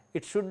generated,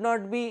 it should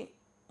not be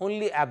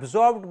only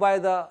absorbed by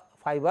the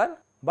fiber,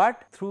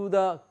 but through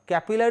the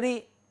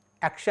capillary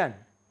action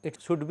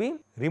it should be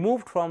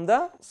removed from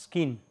the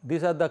skin.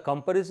 These are the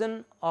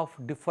comparison of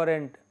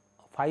different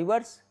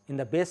fibers in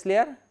the base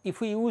layer.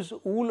 If we use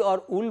wool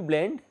or wool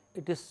blend,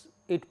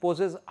 it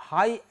poses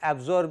high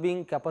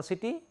absorbing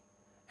capacity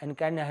and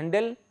can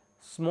handle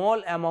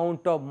small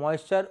amount of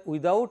moisture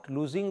without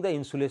losing the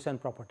insulation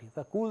property.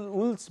 The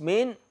wool's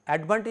main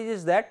advantage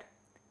is that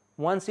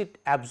once it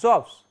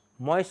absorbs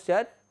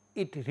moisture,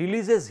 it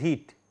releases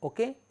heat.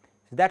 Okay?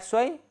 That is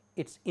why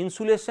its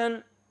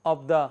insulation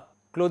of the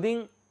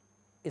clothing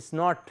is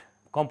not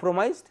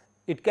compromised.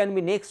 It can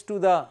be next to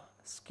the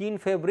skin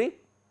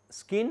fabric,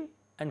 skin,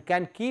 and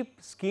can keep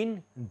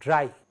skin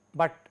dry.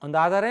 But on the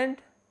other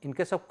hand, in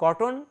case of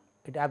cotton,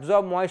 it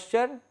absorbs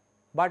moisture,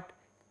 but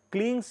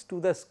clings to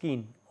the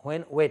skin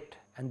when wet,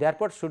 and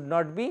therefore should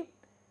not be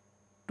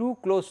too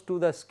close to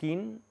the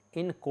skin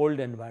in cold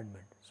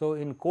environment. So,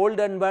 in cold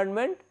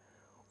environment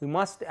we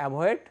must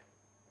avoid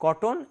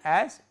cotton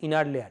as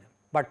inner layer,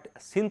 but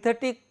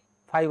synthetic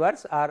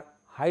fibers are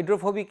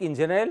hydrophobic in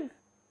general,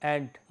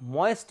 and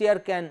moist air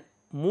can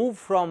move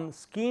from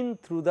skin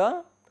through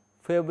the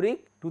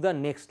fabric to the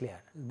next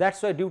layer. That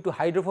is why due to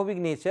hydrophobic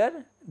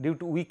nature, due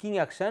to wicking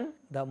action,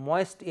 the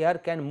moist air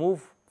can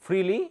move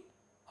freely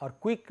or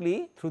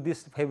quickly through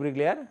this fabric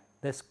layer.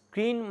 The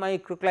skin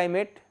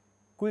microclimate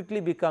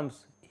quickly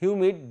becomes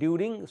humid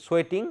during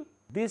sweating.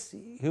 This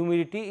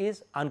humidity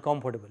is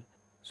uncomfortable.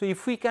 So,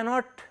 if we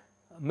cannot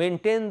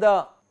maintain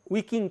the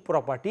wicking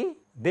property,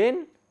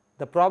 then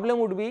the problem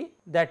would be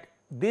that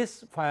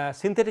these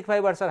synthetic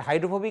fibers are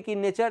hydrophobic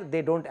in nature,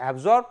 they do not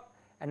absorb,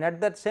 and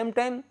at that same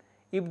time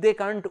If they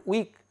can't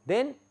wick,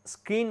 then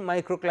skin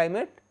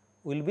microclimate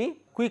will be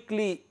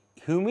quickly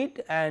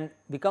humid and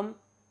become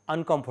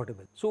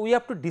uncomfortable. So, we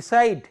have to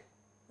decide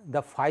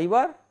the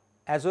fiber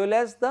as well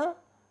as the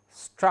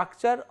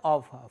structure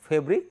of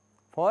fabric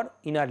for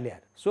inner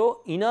layer.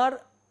 So,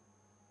 inner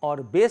or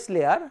base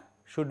layer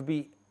should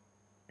be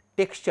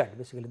textured,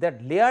 basically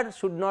that layer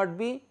should not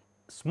be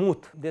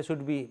smooth, they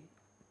should be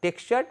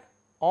textured,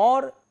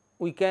 or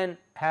we can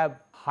have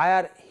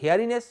higher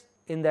hairiness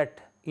in that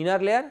inner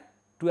layer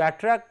to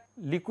attract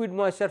liquid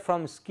moisture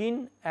from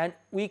skin and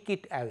wick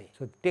it away.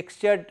 So,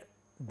 textured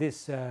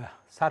this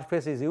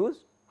surface is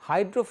used.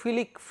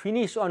 Hydrophilic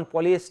finish on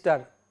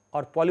polyester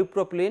or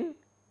polypropylene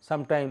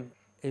sometime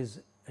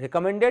is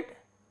recommended,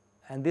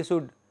 and this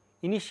would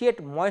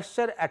initiate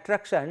moisture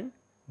attraction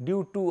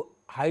due to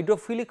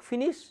hydrophilic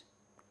finish,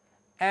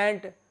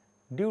 and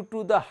due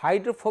to the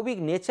hydrophobic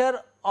nature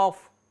of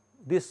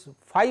these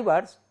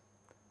fibers,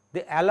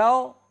 they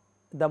allow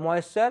the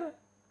moisture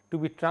to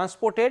be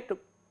transported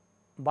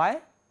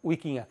by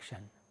wicking action.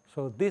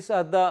 So, these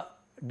are the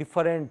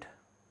different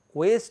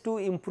ways to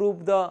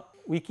improve the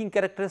wicking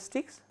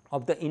characteristics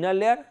of the inner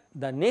layer.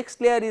 The next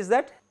layer is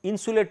that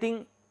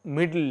insulating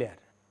middle layer.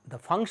 The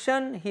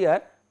function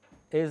here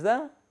is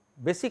the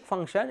basic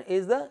function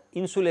is the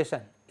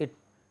insulation, it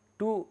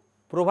to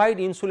provide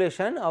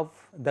insulation of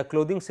the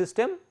clothing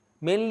system.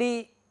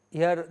 Mainly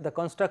here the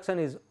construction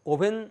is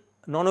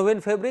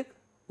non-woven fabric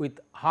with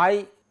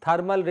high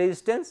thermal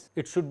resistance.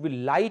 It should be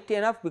light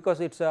enough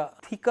because it is a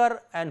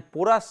thicker and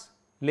porous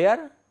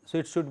layer. So,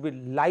 it should be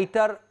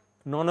lighter.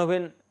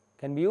 Non-woven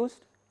can be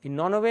used. In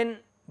non-woven,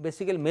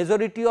 basically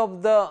majority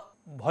of the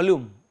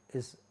volume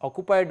is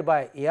occupied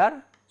by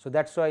air. So,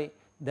 that is why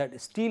that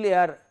steel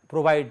air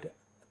provide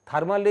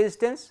thermal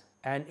resistance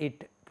and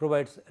it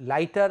provides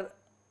lighter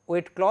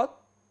weight cloth.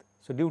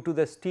 So, due to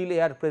the steel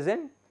air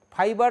present,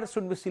 fiber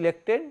should be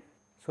selected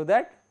so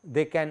that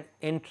they can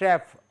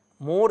entrap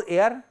more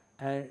air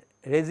and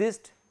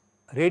resist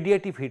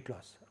radiative heat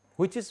loss,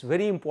 which is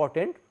very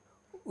important.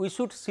 We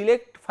should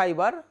select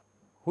fiber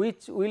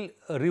which will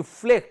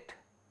reflect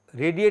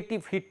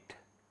radiative heat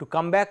to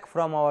come back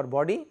from our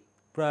body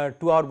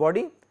to our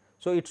body.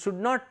 So, it should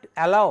not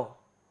allow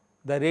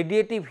the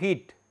radiative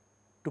heat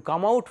to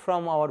come out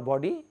from our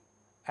body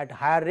at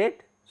higher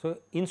rate. So,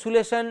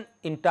 insulation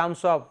in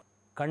terms of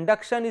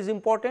conduction is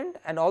important,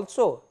 and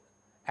also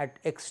at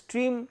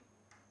extreme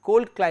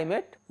cold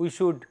climate we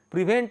should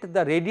prevent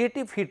the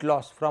radiative heat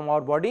loss from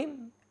our body,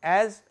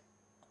 as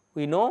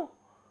we know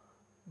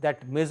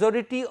that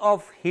majority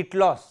of heat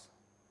loss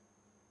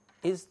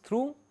is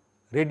through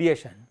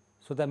radiation.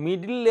 So, the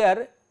middle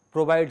layer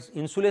provides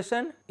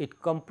insulation,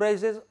 it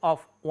comprises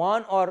of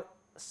one or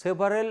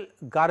several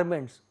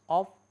garments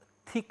of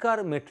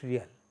thicker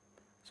material.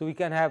 So, we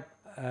can have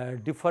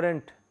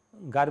different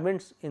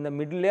garments in the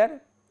middle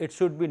layer. It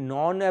should be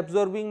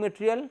non-absorbing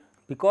material,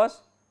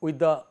 because with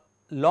the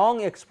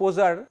long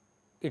exposure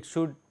it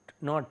should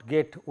not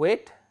get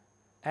wet,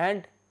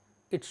 and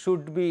it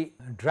should be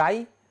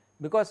dry,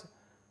 because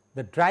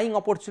the drying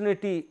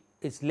opportunity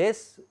is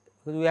less.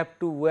 We have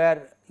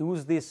to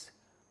use this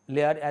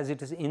layer as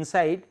it is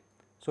inside.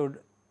 So,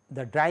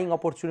 the drying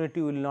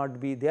opportunity will not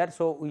be there.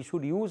 So, we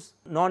should use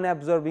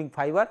non-absorbing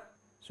fiber.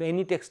 So,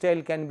 any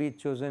textile can be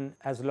chosen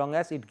as long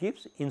as it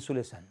gives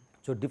insulation.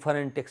 So,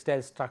 different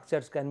textile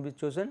structures can be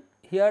chosen.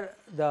 Here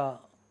the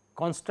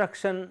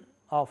construction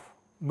of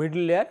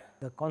middle layer,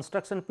 the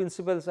construction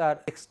principles are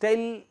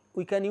textile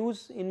we can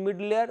use in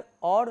middle layer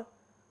or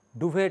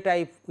duvet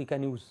type we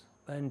can use.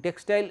 And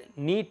textile,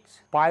 knit,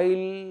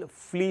 pile,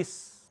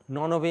 fleece,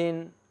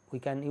 non-woven we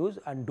can use,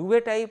 and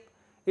duvet type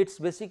it is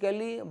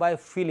basically by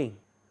filling.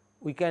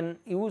 We can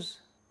use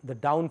the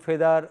down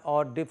feather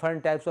or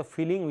different types of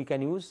filling we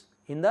can use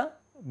in the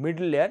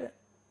middle layer,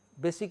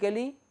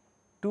 basically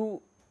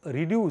to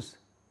reduce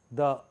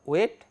the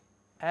weight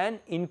and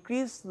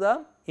increase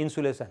the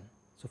insulation.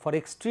 So, for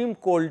extreme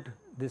cold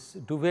this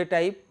duvet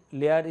type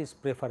layer is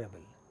preferable.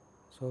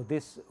 So,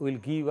 this will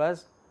give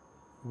us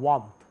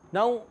warmth.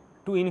 Now,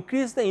 to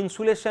increase the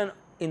insulation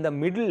in the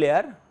middle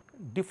layer,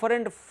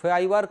 different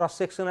fiber cross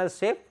sectional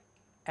shape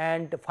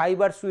and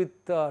fibers with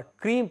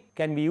crimp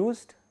can be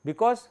used,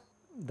 because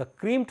the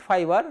crimped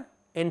fiber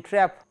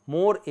entrap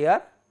more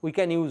air. We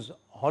can use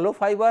hollow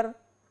fiber,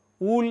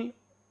 wool,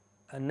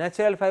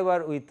 natural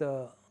fiber with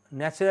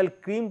natural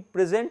crimp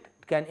present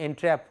can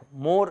entrap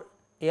more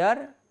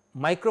air.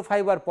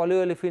 Microfiber,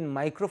 polyolefin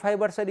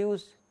microfibers are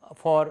used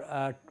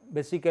for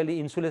basically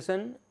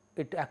insulation.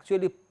 It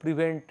actually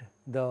prevent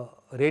the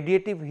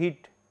radiative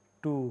heat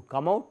to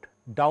come out.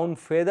 Down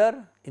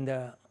feather in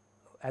the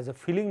as a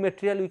filling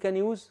material we can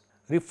use.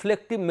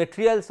 Reflective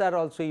materials are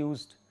also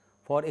used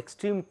for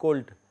extreme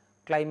cold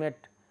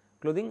climate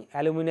clothing.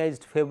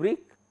 Aluminized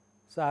fabrics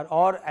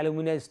or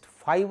aluminized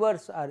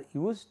fibers are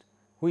used,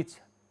 which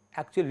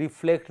actually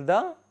reflect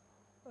the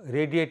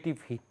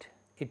radiative heat.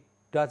 It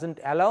does not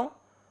allow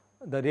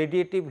the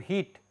radiative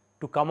heat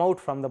to come out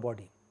from the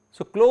body.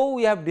 So, cloth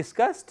we have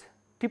discussed.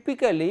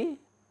 Typically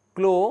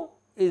cloth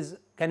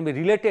can be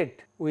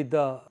related with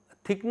the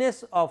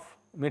thickness of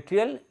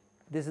material.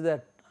 This is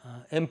the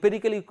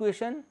empirical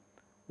equation,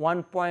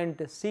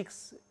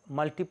 1.6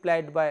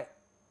 multiplied by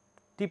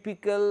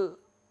typical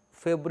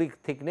fabric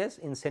thickness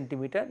in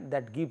centimeter,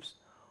 that gives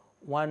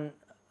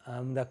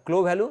the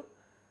cloth value.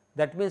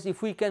 That means,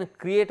 if we can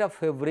create a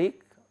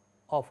fabric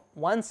of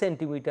 1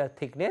 centimeter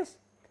thickness,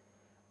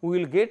 we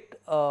will get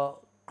a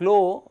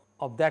cloth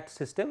of that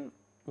system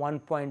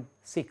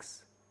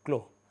 1.6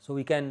 cloth. So,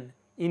 we can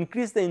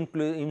increase the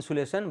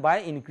insulation by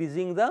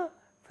increasing the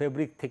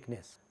fabric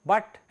thickness,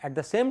 but at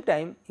the same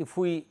time, if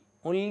we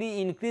only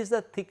increase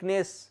the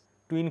thickness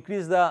to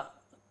increase the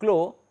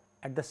cloth,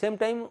 at the same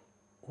time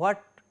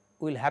what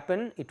will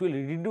happen, it will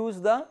reduce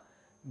the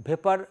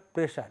vapor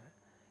pressure,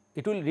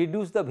 it will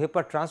reduce the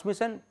vapor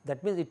transmission,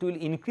 that means, it will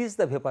increase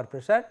the vapor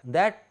pressure,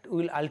 that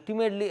will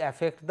ultimately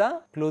affect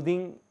the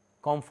clothing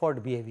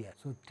comfort behavior.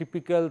 So,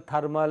 typical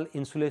thermal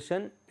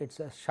insulation, it is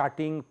a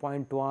shirting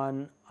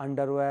 0.1,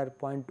 underwear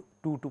 0.2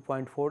 to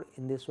 0.4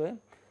 in this way.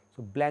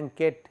 So,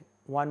 blanket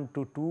 1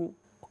 to 2,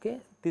 okay.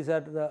 These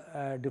are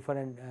the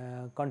different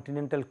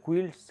continental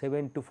quilts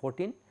 7 to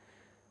 14.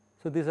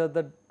 So, these are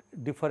the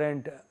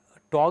different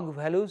TOG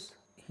values,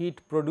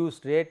 heat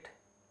produced rate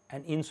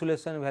and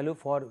insulation value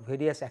for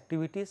various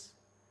activities.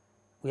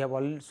 We have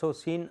also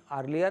seen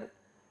earlier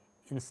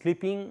in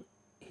sleeping,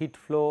 heat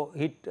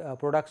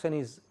production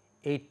is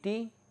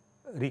 80,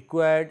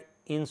 required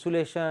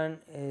insulation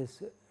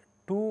is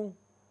 2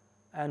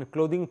 and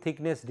clothing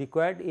thickness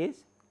required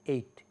is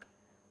 8.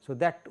 So,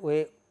 that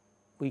way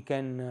we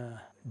can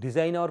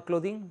design our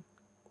clothing.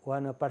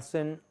 When a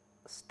person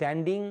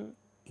standing,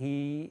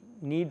 he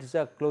needs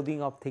a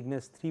clothing of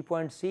thickness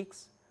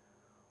 3.6,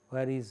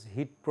 where his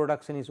heat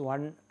production is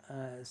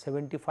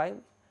 175.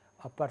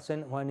 A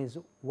person when is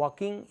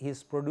walking, he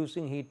is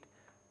producing heat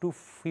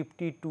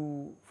 250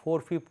 to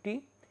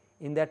 450.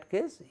 In that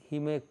case, he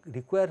may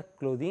require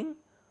clothing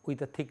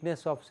with a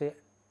thickness of say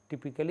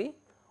typically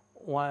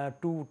 1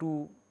 to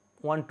 2,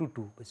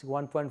 basically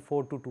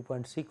 1.4 to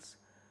 2.6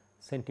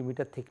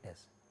 centimeter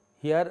thickness.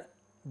 Here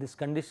these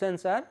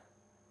conditions are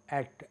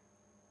at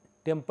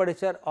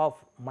temperature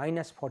of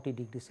minus 40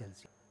 degree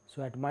Celsius.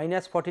 So, at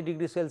minus 40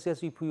 degree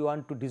Celsius, if we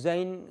want to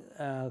design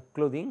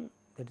clothing,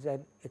 that is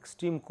an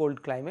extreme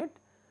cold climate.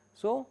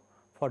 So,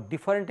 for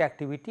different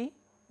activity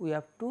we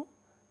have to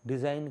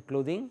design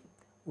clothing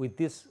with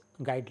these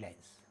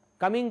guidelines.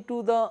 Coming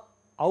to the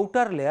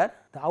outer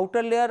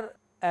layer,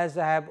 as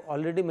I have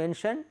already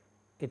mentioned,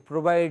 it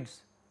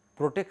provides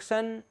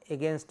protection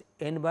against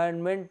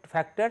environment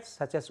factors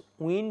such as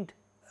wind,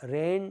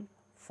 rain,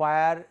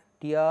 fire,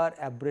 tear,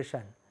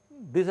 abrasion.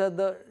 These are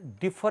the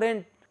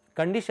different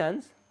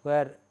conditions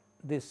where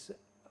these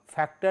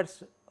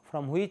factors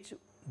from which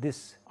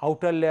this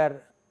outer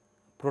layer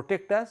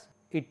protect us.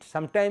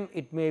 Sometimes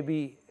it may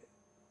be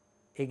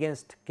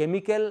against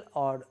chemical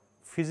or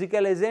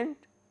physical agent,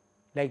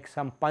 like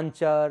some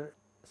puncture,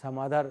 some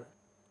other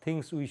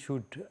things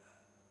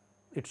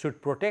it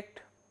should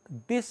protect.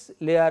 This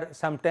layer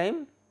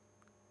sometime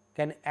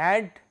can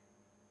add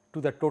to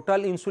the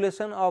total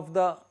insulation of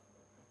the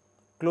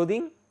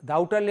clothing. The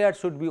outer layer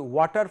should be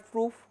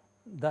waterproof,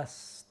 the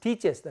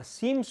stitches, the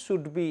seams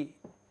should be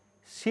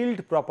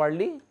sealed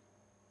properly,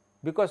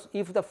 because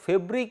if the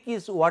fabric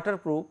is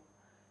waterproof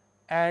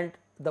and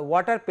the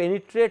water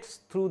penetrates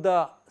through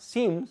the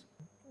seams,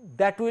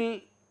 that will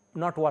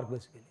not work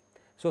basically.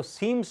 So,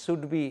 seams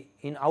should be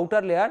in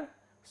outer layer,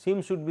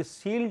 seams should be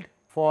sealed.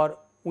 For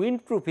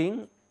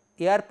windproofing,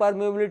 air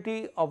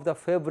permeability of the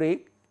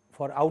fabric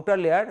for outer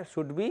layer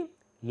should be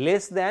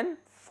less than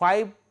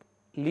 5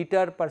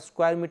 liter per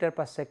square meter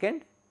per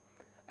second,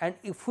 and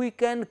if we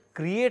can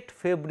create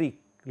fabric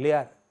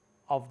layer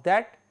of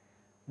that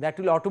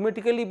will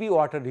automatically be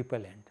water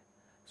repellent.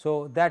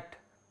 So, that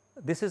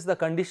this is the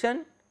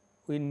condition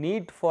we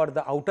need for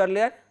the outer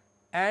layer,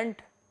 and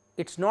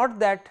it is not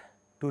that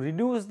to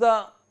reduce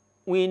the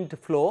wind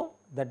flow,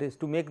 that is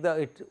to make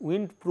it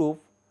wind proof,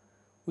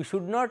 we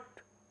should not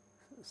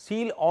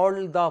seal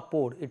all the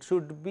pore, it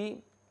should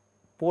be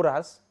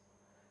porous.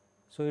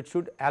 So, it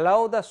should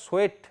allow the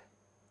sweat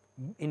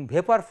in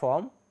vapor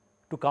form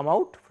to come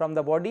out from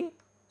the body.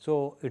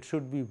 So, it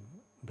should be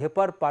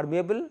vapor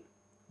permeable,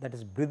 that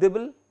is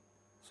breathable.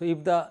 So,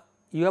 if the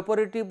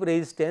evaporative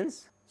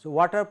resistance, so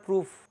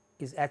waterproof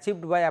is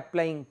achieved by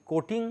applying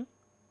coating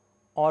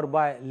or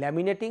by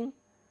laminating.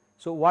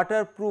 So,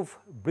 waterproof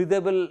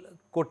breathable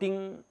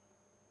coating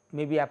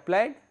may be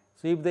applied.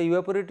 So, if the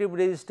evaporative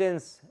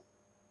resistance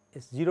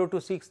is 0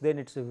 to 6, then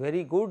it is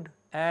very good,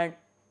 and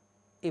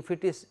if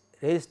it is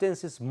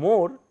resistance is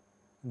more,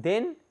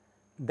 then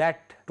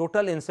that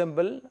total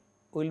ensemble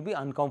will be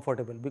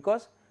uncomfortable,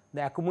 because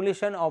the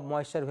accumulation of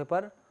moisture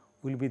vapor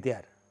will be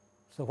there.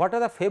 So, what are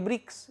the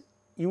fabrics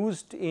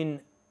used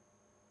in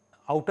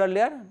outer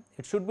layer?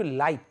 It should be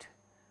light.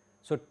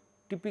 So,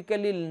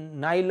 typically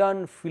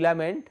nylon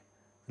filament,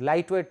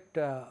 lightweight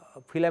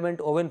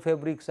filament woven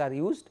fabrics are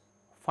used,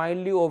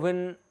 finely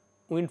woven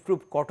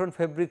windproof cotton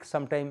fabrics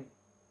sometime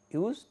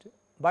used,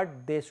 but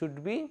they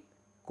should be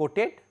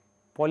coated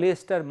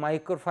polyester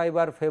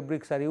microfiber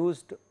fabrics are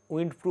used,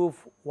 windproof,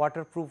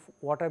 waterproof,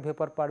 water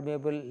vapor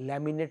permeable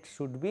laminate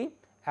should be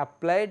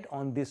applied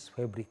on these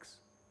fabrics.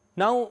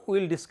 Now, we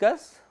will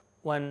discuss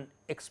one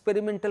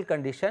experimental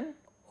condition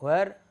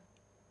where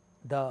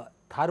the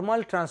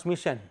thermal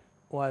transmission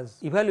was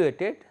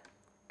evaluated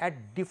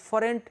at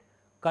different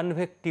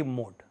convective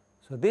mode.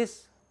 So,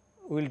 this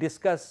we will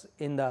discuss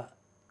in the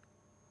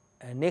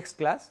next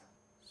class.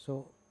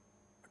 So,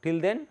 till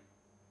then,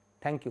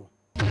 thank you.